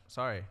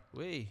 Sorry.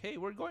 Wait. Hey,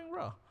 we're going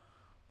raw.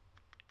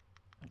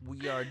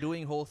 We are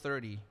doing Whole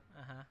 30.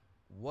 Uh-huh.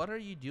 What are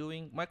you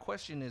doing? My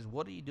question is,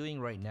 what are you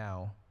doing right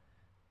now?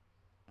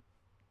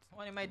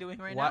 What am I doing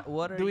right What- now?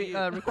 what are doing,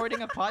 you-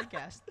 recording a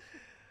podcast.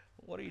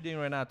 What are you doing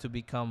right now to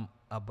become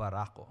a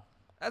barako?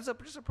 As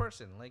just a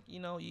person, like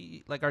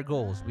like our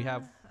goals. We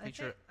have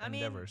future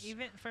endeavors.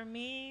 Even for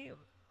me,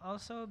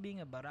 also being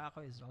a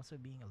barako is also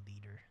being a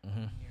leader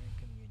Mhm. in your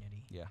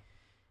community. Yeah.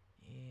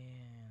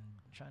 And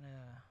trying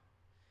to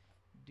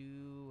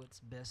do what's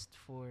best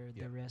for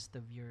Yeah. the rest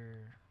of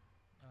your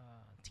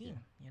team,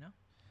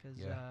 because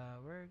Yeah.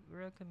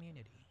 we're a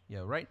community.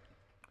 Yeah, right.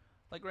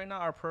 Like right now,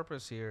 our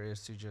purpose here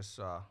is to just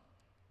hold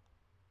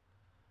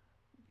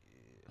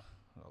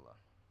on,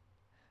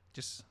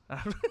 just.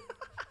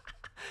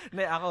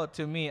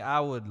 To me, I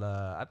would.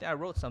 I think I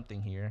wrote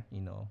something here.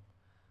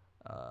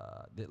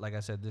 Like I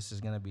said, this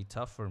is gonna be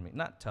tough for me.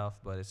 Not tough,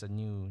 but it's a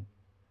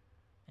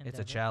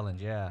Endeavor.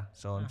 challenge. Yeah.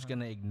 So I'm just Uh-huh.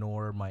 gonna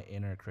ignore my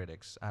inner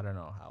critics. I don't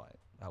know how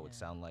I would Yeah.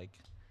 sound like.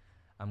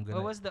 I'm gonna.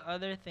 What was the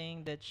other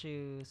thing that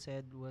you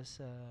said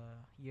was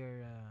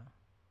your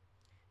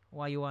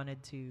why you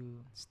wanted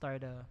to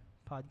start a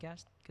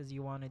podcast? Because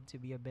you wanted to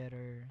be a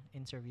better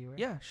interviewer.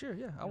 Yeah, sure.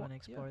 Yeah, I want to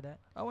explore that.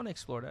 I want to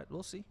explore that.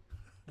 We'll see.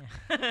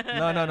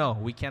 Yeah. No.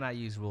 We cannot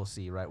use "we'll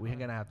see," right? We're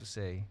gonna have to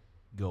say,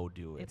 "Go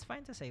do it." It's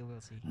fine to say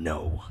we'll see.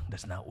 No,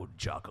 that's not what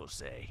Jocko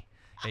say.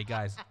 Hey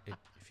guys,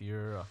 if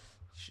you're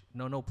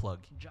no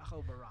plug.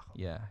 Jocko Barako.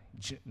 Yeah,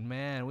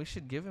 man, we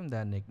should give him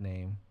that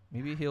nickname.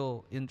 Maybe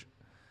he'll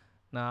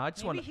Nah, I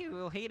just Maybe want. he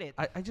will hate it.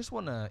 I just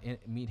want to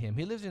meet him.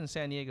 He lives in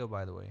San Diego,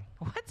 by the way.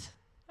 What?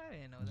 I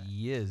didn't know that.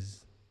 He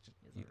is. Yes,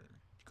 You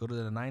go to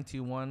the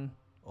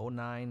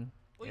 92109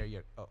 Oi.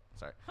 area. Oh,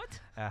 sorry. What?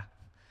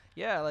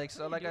 Yeah, like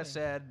so, What are like you I doing?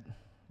 said,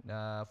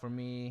 for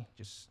me,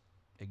 just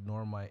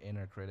ignore my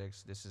inner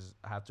critics.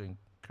 I have to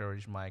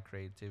encourage my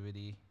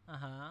creativity. Uh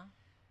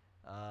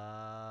huh.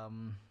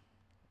 Um,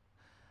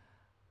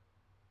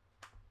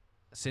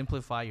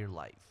 simplify your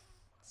life.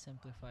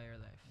 Simplify your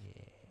life.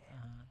 Yeah,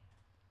 Uh-huh.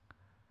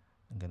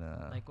 I'm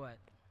gonna Like what?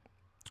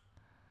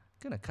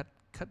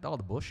 cut all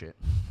the bullshit.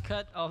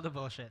 Cut all the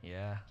bullshit.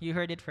 Yeah, You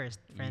heard it first,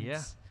 friends.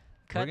 Yeah.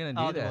 Cut we're gonna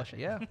all do the that. bullshit.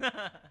 Yeah,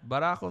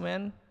 Barako,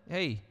 man.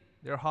 Hey,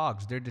 they're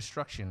hogs. They're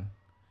destruction.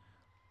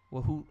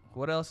 Well, who?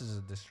 What else is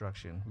a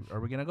destruction? Are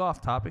we gonna go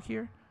off topic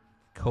here?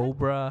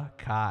 Cobra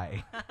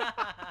Kai.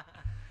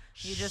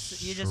 You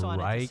just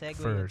wanted to Strike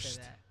segue first.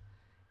 into that.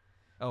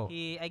 Oh,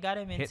 I got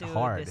him hit into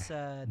hard. this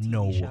TV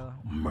no show.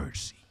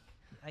 mercy.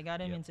 I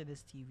got him Yep. into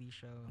this TV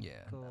show.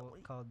 Yeah.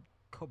 Called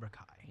Cobra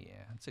Kai. Yeah,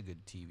 it's a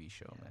good TV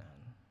show, Yeah.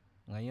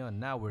 man. Ngayon,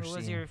 now we're What seeing.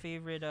 was your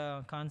favorite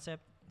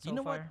concept so You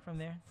know far what? from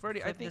there?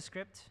 Freddie, I Flip think the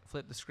script.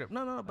 flip the script.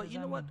 No. But does you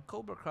know that what? mean?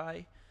 Cobra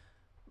Kai.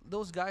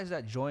 Those guys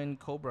that joined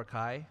Cobra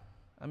Kai.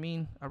 I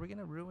mean, are we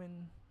gonna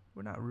ruin?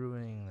 We're not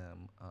ruining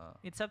them.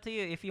 It's up to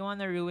you. If you want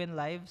to ruin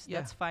lives, Yeah.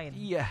 that's fine.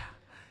 Yeah,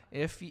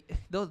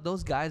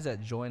 those guys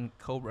that joined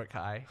Cobra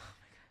Kai,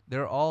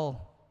 they're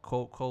all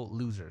quote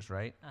losers,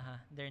 right?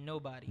 They're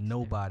nobodies.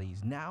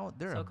 Nobodies. Now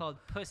They're so-called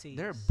pussies.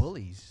 they're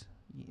bullies.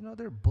 You know,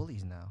 they're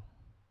bullies now.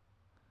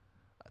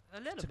 A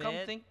little To bit. come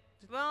think,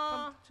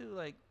 well,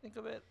 think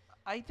of it.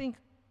 I think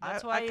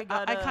That's I, why I, you I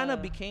kind gotta-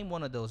 of became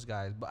one of those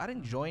guys, but I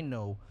didn't join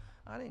no.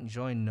 I didn't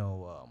join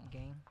no.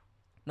 gang.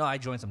 No, I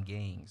joined some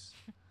gangs.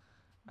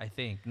 I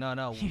think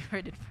no. You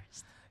heard it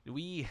first.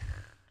 We.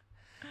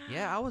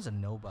 Yeah, I was a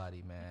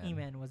nobody, man.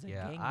 E-Man was a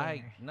yeah,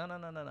 gangbanger.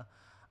 No.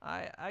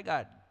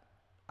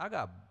 I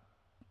got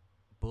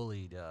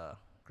bullied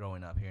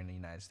growing up here in the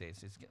United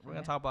States. We're gonna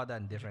Yeah? talk about that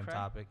in Did you different cry?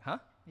 topic, huh?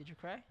 Did you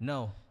cry?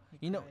 No.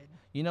 You know, cried.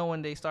 you know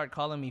when they start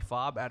calling me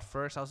fob at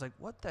first, I was like,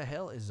 "What the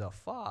hell is a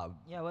fob?"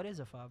 Yeah, what is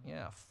a fob?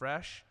 Yeah,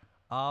 fresh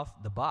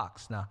off the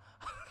box. Now,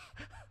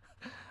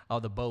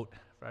 off the boat,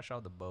 fresh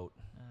off the boat.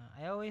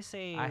 I always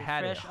say I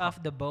had it fresh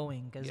off the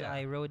Boeing because Yeah.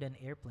 I rode an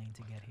airplane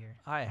to get here.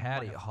 I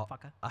had it.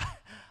 Motherfucker.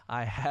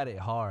 I had it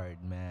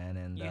hard, man,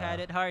 and You had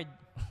it hard.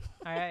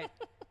 All right.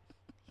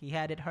 He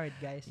had it hard,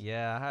 guys.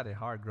 Yeah, I had it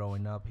hard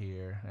growing up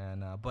here,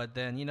 and but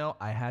then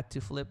I had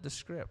to flip the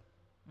script.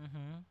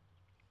 Mm-hmm.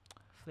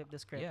 Flip the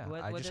script. Yeah,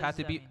 What I just does had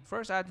to that be mean?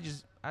 first. I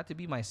had to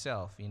be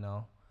myself.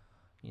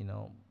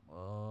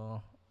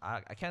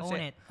 I can't Own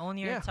say it. Own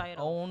your yeah,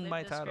 title. own Flip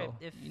my the title.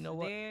 script. If You know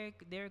what?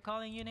 they're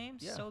calling you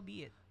names, Yeah. so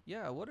be it.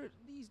 Yeah, what are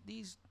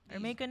these? Or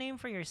make a name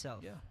for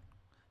yourself. Yeah.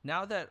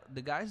 Now that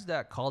the guys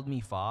that called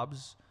me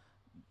fobs,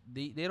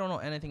 they don't know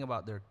anything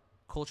about their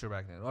culture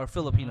back then or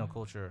Filipino Mhm.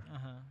 culture.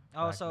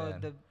 Also,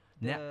 then.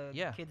 the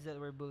Yeah. kids that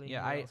were bullying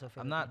Yeah, you were also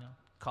I'm not Filipino.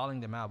 calling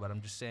them out, but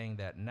I'm just saying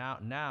that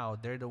now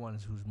they're the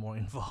ones who's more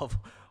involved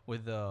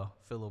with the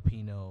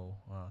Filipino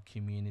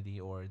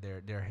community or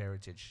their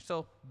heritage.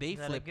 So they Is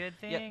that a flip. good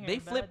thing? Yeah, or they a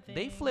bad flip. They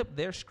thing? flip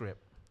their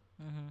script.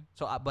 Mm-hmm.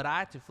 So, but I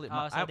had to flip.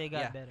 Oh, so I, they got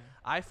yeah, better.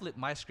 I flipped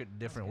my script a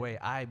different good. way.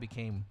 I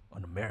became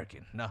an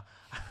American. No,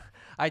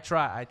 I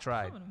tried.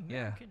 I'm an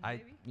American, yeah,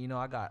 baby.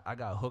 I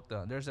got hooked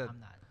on. I'm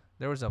not.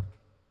 There was a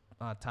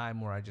time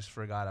where I just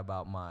forgot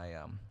about my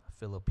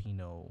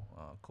Filipino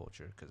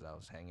culture because I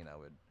was hanging out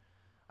with.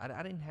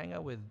 I didn't hang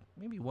out with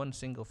maybe one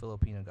single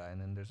Filipino guy, and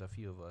then there's a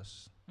few of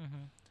us.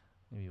 Mm-hmm.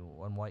 Maybe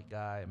one white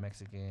guy, a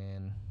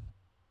Mexican,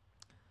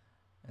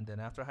 and then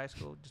after high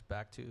school, just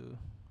back to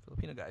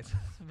Filipino guys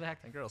Back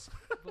and girls.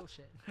 to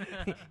bullshit.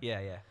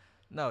 Yeah.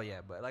 No,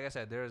 yeah, but like I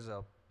said, there's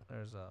a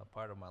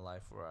part of my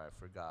life where I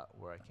forgot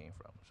where I came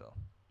from. So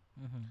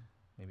Mm-hmm.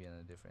 maybe on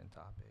a different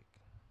topic.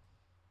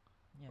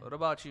 Yeah. What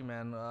about you,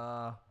 man?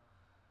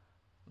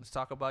 Let's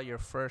talk about your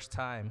first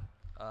time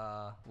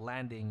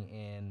landing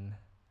in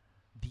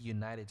the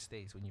United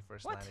States when you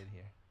first What? landed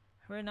here.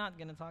 We're not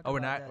gonna talk. Oh, we're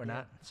about not? that We're yet.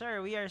 not?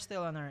 Sir, we are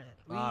still on our.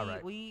 All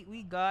right.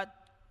 We got.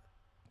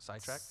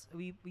 Sidetrack?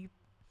 We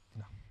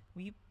No.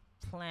 we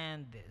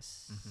planned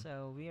this, Mhm.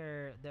 so we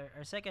are there.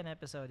 Our second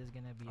episode is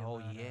gonna be. Oh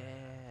about,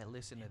 yeah,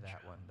 listen to that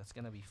intro. one. That's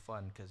gonna be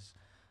fun because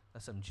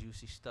that's some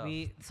juicy stuff.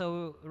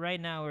 So right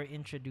now we're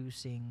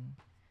introducing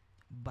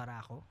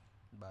Barako.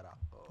 But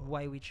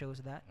Why we chose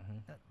that?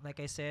 Mhm. Like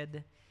I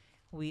said,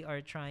 we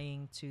are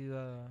trying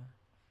to.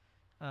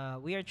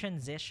 We are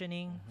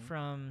transitioning Mhm.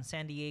 from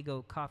San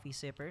Diego Coffee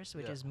Sippers,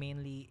 which Yeah. is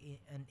mainly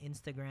an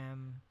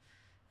Instagram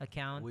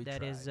account We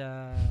that is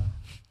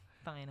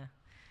tangina,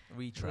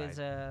 we tried. is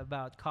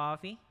about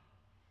coffee.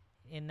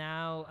 And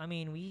now, I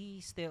mean,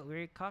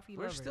 we're coffee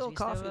We're lovers. still We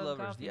coffee love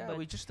lovers. coffee, Yeah, but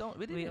we just don't.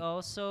 We we didn't.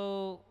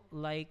 also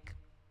like.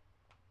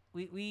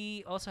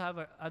 We also have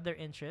our other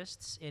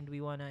interests, and we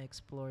want to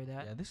explore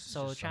that. Yeah, this is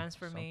So just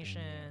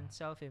transformation, something,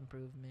 self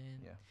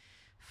improvement, Yeah.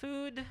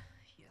 food.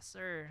 Yes,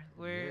 sir.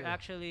 We're Yeah.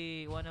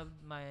 actually one of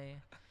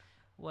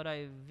what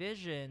I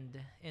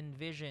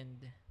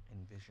envisioned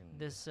envisioned.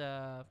 this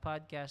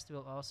podcast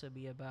will also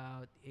be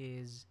about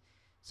is,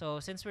 so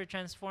since we're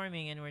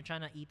transforming and we're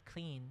trying to eat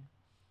clean,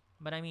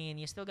 but I mean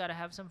you still gotta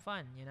have some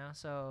fun, you know.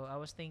 So I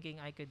was thinking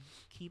I could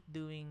keep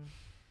doing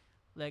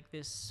like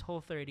this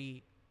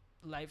Whole30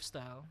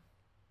 lifestyle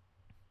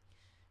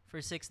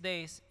for 6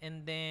 days,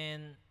 and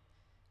then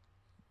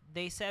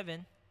day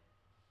 7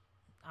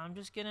 I'm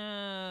just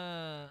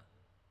gonna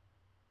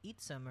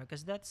eat somewhere,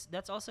 because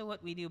that's also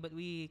what we do, but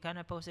we kind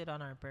of post it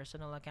on our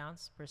personal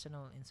accounts,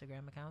 personal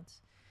Instagram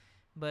accounts.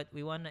 But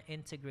we want to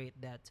integrate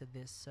that to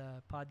this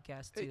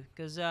podcast Hey. too,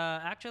 because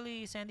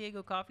actually San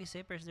Diego Coffee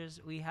Sippers,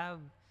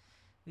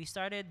 we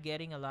started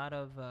getting a lot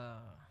of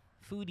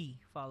foodie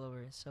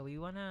followers, so we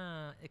want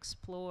to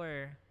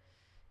explore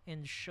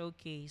and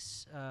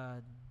showcase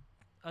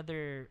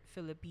other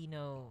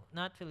Filipino,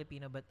 not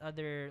Filipino, but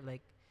other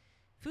like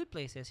food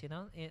places, you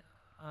know,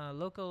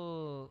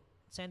 local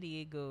San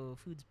Diego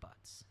food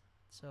spots.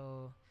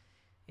 So,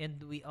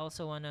 and we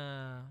also want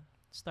to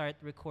start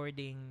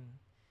recording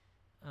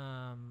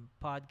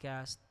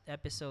podcast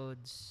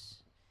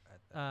episodes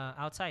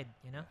outside,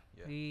 you know.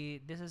 Yeah.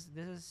 This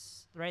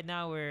is right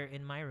now we're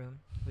in my room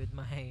with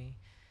my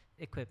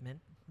equipment,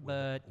 With-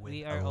 but with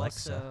we are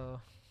Alexa.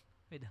 also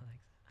with Alexa.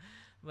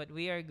 But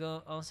we are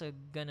also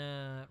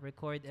gonna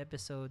record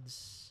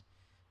episodes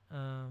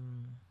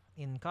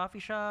in coffee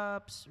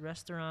shops,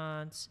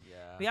 restaurants.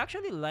 Yeah. We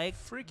actually like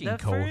Freaking the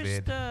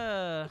COVID.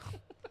 first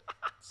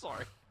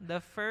Sorry.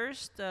 the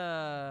first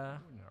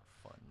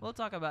Fun. we'll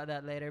talk about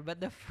that later, but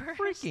the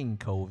first Freaking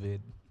COVID.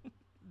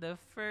 the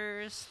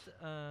first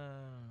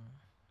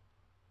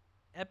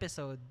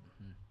episode,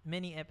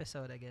 mini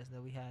episode I guess,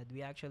 that we had,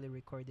 we actually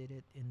recorded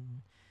it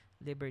in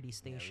Liberty Yeah,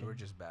 Station. we were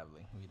just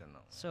babbling. We don't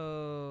know.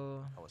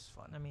 So That was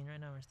fun. I mean right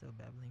now we're still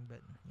babbling,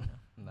 but you know.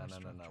 No. more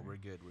We're structure.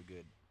 good. We're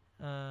good.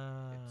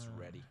 It's Uh,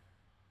 ready.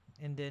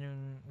 And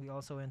then we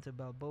also went to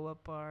Balboa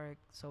Park.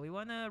 So we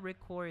want to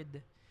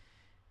record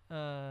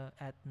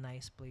at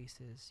nice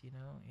places, you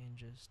know, and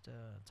just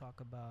talk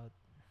about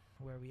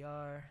where we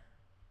are,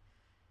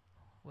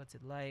 what's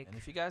it like. And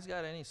if you guys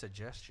got any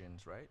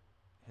suggestions, right,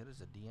 hit us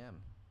a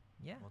DM.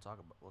 Yeah. We'll try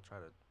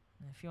to.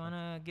 If you want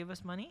to give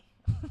us money,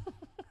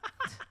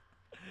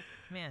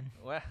 man,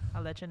 Well,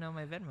 I'll let you know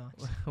my Venmo.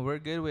 we're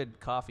good with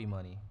coffee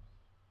money.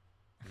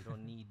 We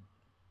don't need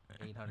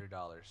 $800,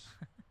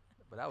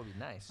 but that would be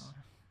nice. Oh,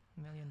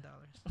 $1 million.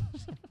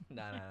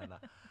 No.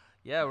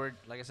 Yeah, we're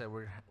like I said,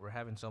 we're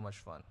having so much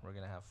fun. We're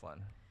gonna have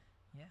fun.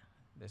 Yeah.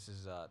 This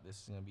is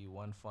gonna be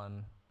one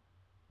fun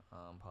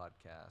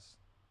podcast.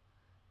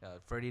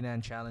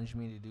 Ferdinand challenged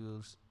me to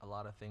do a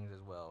lot of things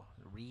as well.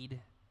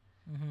 Read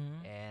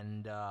Mm-hmm.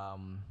 and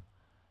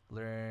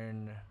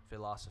learn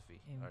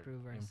philosophy. or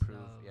Improve ourselves.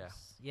 Improve, yeah.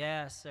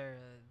 Yes, sir.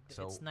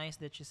 So- It's nice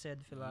that you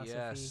said philosophy.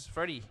 Yes,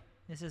 Ferdy.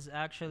 This is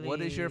actually.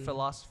 What is your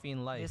philosophy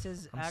in life? This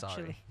is I'm actually.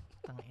 sorry.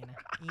 Tangina.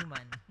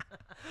 Iman.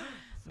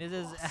 This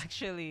is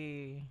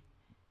actually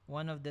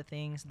one of the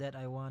things that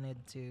I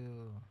wanted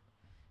to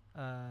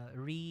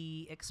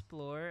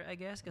re-explore, I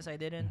guess, because I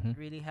didn't Mhm.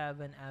 really have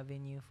an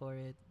avenue for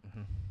it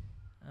Mhm.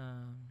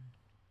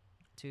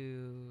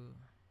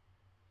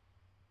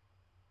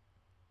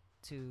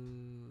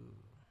 to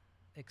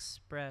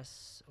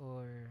express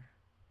or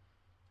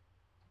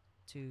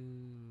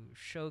to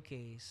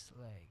showcase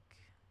like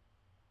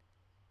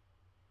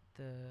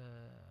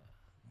the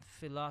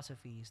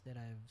philosophies that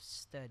I've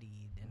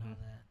studied and all Mhm.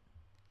 that,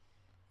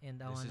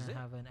 and I This want is to it.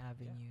 have an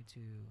avenue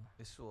to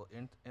This will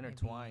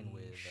intertwine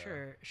maybe with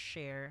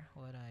share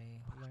what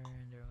I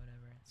learned or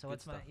whatever. So Good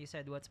what's my stuff. you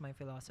said what's my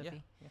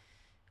philosophy?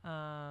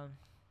 Yeah.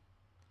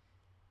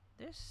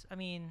 There's, I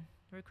mean,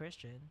 we're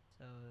Christian,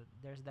 so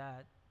there's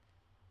that.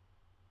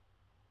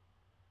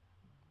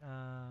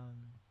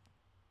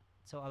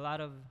 So a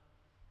lot of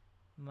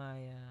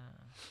my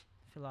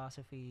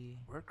philosophy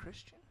We're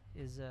Christian.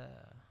 is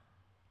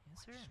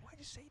yes sir. Why'd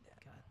you say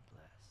that? God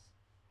bless.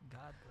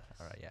 God bless.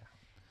 All right, yeah.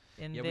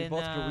 And Yeah, then,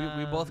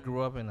 we both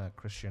grew up in a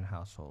Christian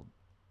household.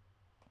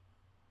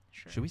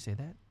 Sure. Should we say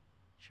that?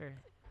 Sure.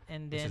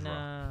 And This is then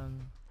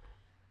wrong.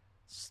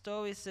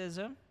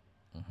 Stoicism.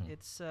 Mhm.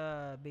 It's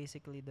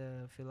basically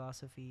the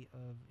philosophy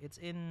of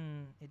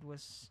it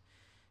was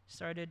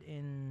started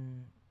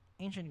in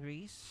ancient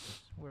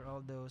Greece, where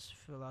all those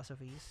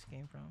philosophies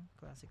came from,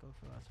 classical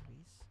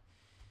philosophies.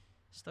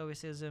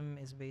 Stoicism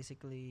is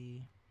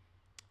basically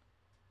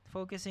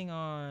focusing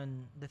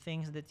on the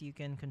things that you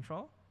can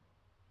control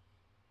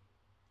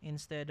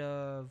instead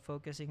of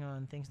focusing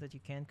on things that you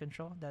can't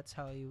control. That's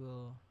how you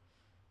will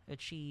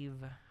achieve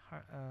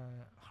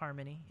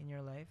harmony in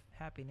your life,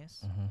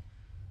 happiness. Mhm.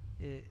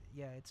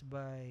 It's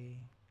by,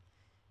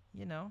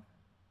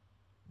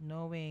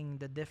 knowing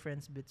the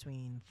difference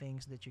between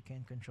things that you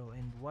can control.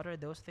 And what are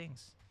those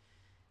things?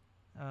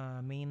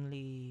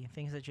 Mainly,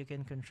 things that you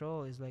can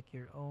control is like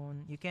your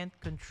own. You can't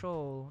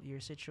control your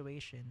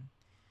situation,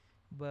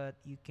 but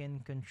you can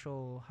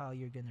control how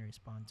you're gonna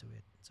respond to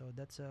it. So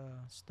that's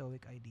a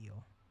Stoic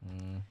ideal.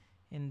 Mm.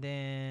 And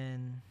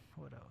then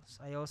what else?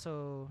 I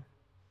also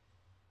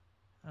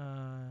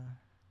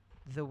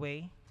the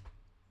way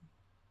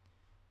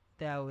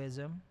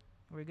Taoism.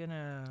 We're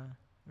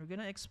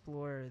gonna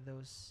explore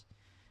those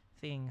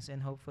things,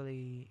 and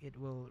hopefully it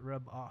will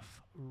rub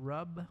off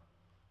on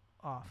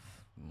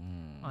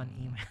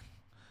Eman.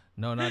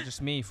 No, not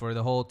just me. For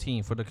the whole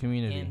team, for the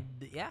community.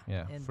 And Yeah,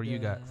 and for you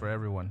guys, for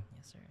everyone.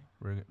 Yes,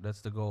 sir.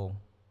 That's the goal.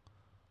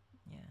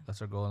 Yeah.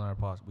 That's our goal in our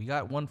podcast. We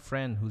got one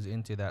friend who's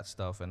into that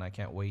stuff, and I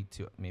can't wait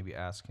to maybe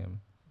ask him.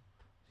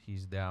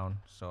 He's down,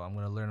 so I'm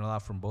gonna learn a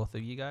lot from both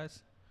of you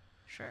guys.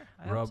 Sure.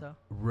 I hope so.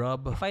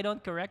 Rub. If I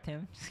don't correct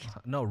him.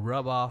 No,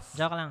 rub off.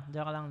 Joke lang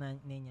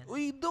ninyan.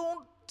 We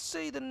don't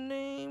say the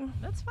name.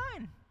 That's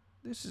fine.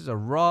 This is a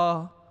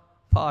raw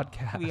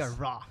podcast. We are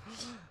raw.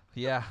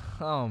 Yeah.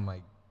 Oh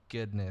my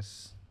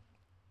goodness.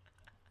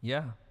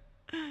 Yeah.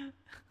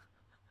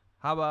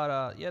 How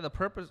about the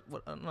purpose?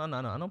 What?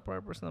 No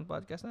purpose ng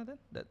podcast natin.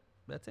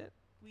 That's it.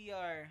 We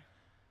are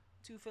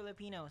two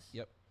Filipinos.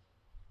 Yep.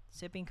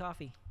 Sipping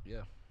coffee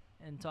Yeah.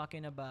 and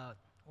talking about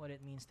what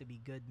it means to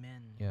be good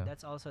men. Yeah.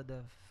 That's also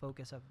the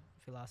focus of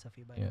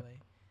philosophy, by Yeah. the way.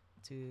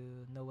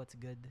 To know what's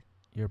good,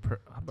 How to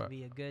about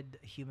be a good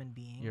human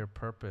being. your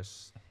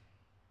purpose?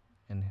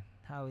 And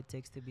How it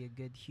takes to be a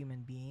good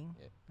human being,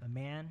 Yeah. a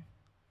man,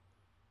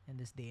 in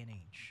this day and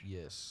age.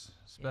 yes,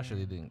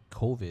 especially Yeah. during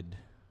COVID.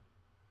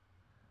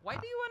 Why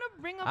do you want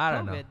to bring up I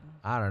don't COVID? know.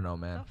 I don't know,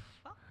 man. The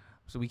fuck?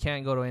 So we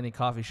can't go to any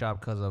coffee shop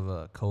because of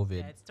COVID.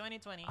 Yeah, it's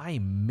 2020. I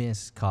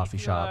miss coffee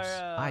you shops.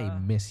 are, I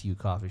miss you,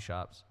 coffee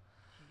shops.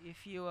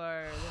 If you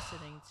are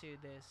listening to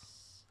this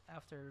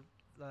after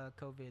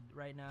COVID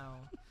right now,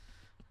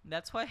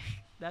 that's why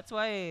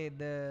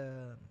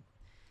the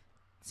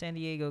San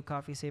Diego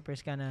coffee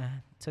sippers kind of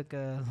took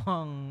a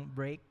long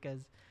break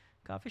because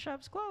coffee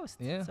shops closed.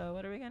 Yeah. So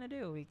what are we gonna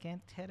do? We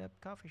can't hit up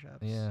coffee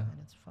shops. Yeah. And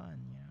it's fun,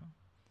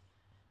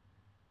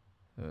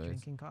 It's-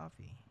 drinking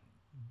coffee,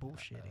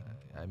 bullshitting.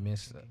 I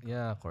miss Drinking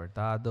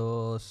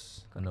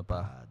cortados. Ano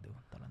pa?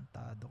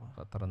 Tarantado.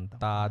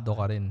 Tarantado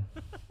ka rin.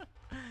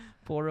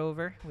 Pour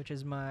over, which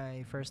is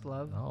my first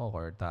love. No,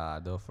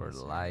 cortado for Yes,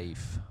 sir.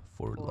 life.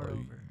 For Pour life.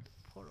 over.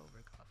 Pour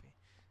over coffee.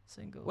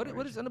 Single. What is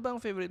origin. ano bang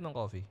favorite ng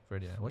coffee,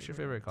 Ferdinand? What's your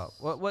favorite coffee?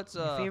 What's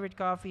My favorite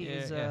coffee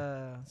yeah,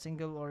 is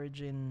single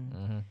origin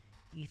Mhm.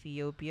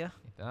 Ethiopia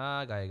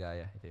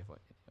Gaya.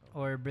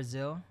 or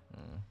Brazil.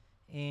 Mm.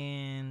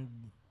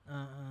 And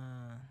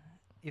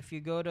if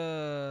you go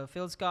to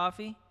Phil's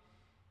Coffee,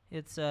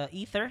 it's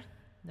Ether.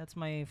 That's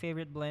my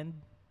favorite blend.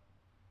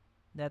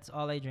 That's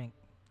all I drink.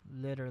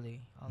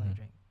 Literally all I Mhm.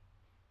 drink.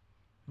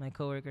 My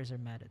coworkers are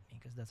mad at me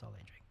because that's all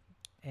I drink.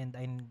 And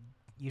I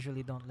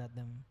usually don't let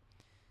them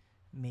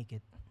make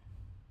it.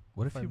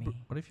 What if For you me.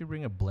 what if you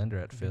bring a blender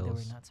at even though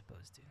Phil's? we're not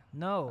supposed to.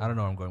 No. I don't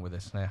know where I'm going with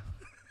this. Yeah.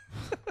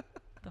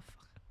 The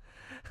fuck.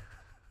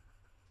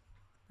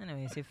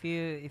 Anyways, if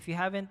you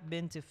haven't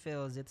been to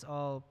Phil's, it's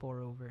all pour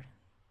over.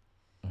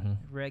 Mhm.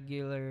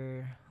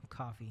 Regular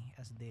coffee,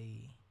 as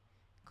they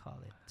call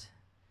it.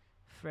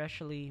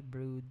 Freshly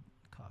brewed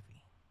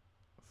coffee.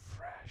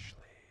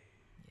 Freshly.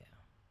 Yeah.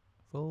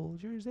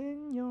 Folgers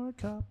in your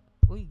cup.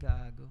 Uy,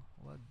 gago.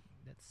 Wag.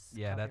 That's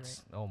Yeah, copyright.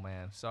 that's. Oh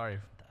man, sorry.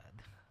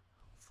 Tad.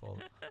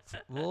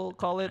 We'll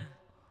call it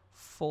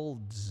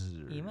folds.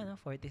 Ima, no?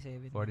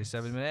 47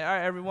 47 minutes. minutes. All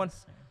right, everyone.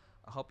 Yes, sir.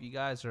 I hope you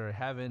guys are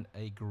having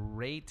a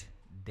great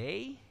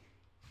day.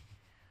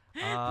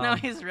 Now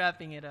he's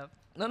wrapping it up.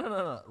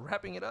 No.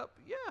 Wrapping it up.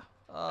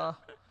 Yeah.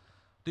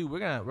 Dude, we're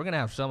gonna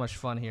have so much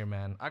fun here,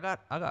 man. I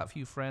got a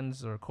few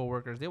friends or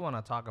coworkers. They want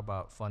to talk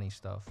about funny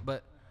stuff,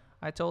 but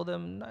I told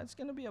them no, it's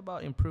gonna be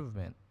about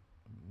improvement.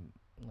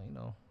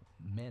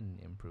 Men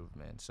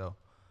improvement. So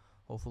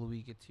hopefully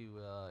we get to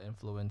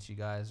influence you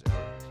guys.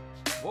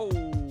 Whoa,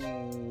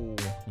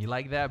 you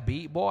like that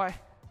beat, boy?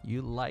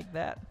 You like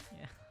that?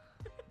 Yeah.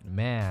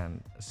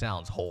 Man,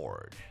 sounds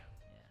hard.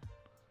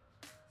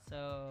 Yeah.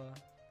 So,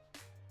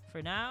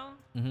 for now,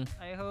 Mm-hmm.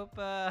 I hope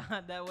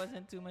that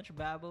wasn't too much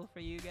babble for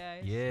you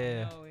guys.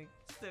 Yeah. I know we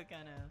still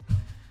kind of.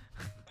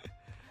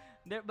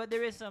 But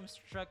there is some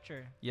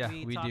structure. Yeah,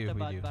 we talked do, we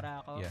about do.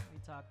 Barako. Yeah. We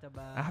talked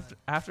about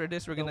After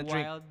this, we're the gonna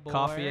drink wild boar.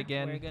 coffee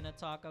again. We're gonna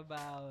talk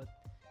about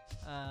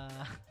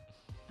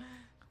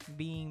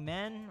being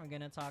men. We're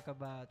gonna talk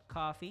about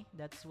coffee.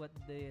 That's what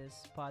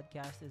this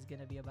podcast is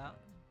gonna be about.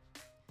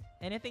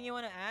 Anything you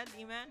want to add,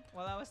 Iman,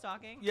 while I was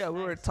talking? Yeah,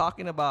 we were Nice.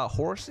 talking about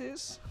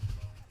horses.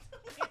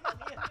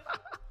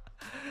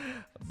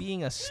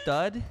 Being a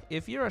stud.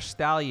 If you're a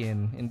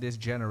stallion in this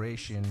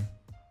generation,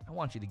 I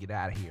want you to get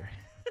out of here.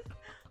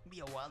 Be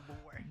a wild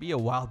boar. Be a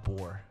wild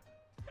boar.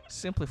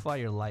 Simplify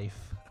your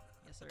life.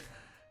 Yes, sir.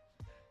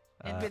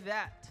 And Uh, with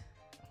that,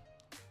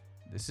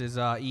 This is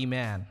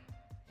E-Man.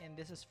 and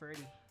this is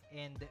Ferdy,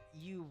 and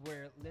you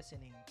were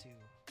listening to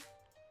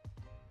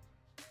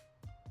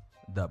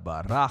The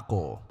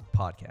Barako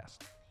Podcast.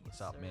 Yes,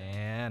 What's up, sir.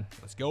 man?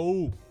 Let's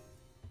go.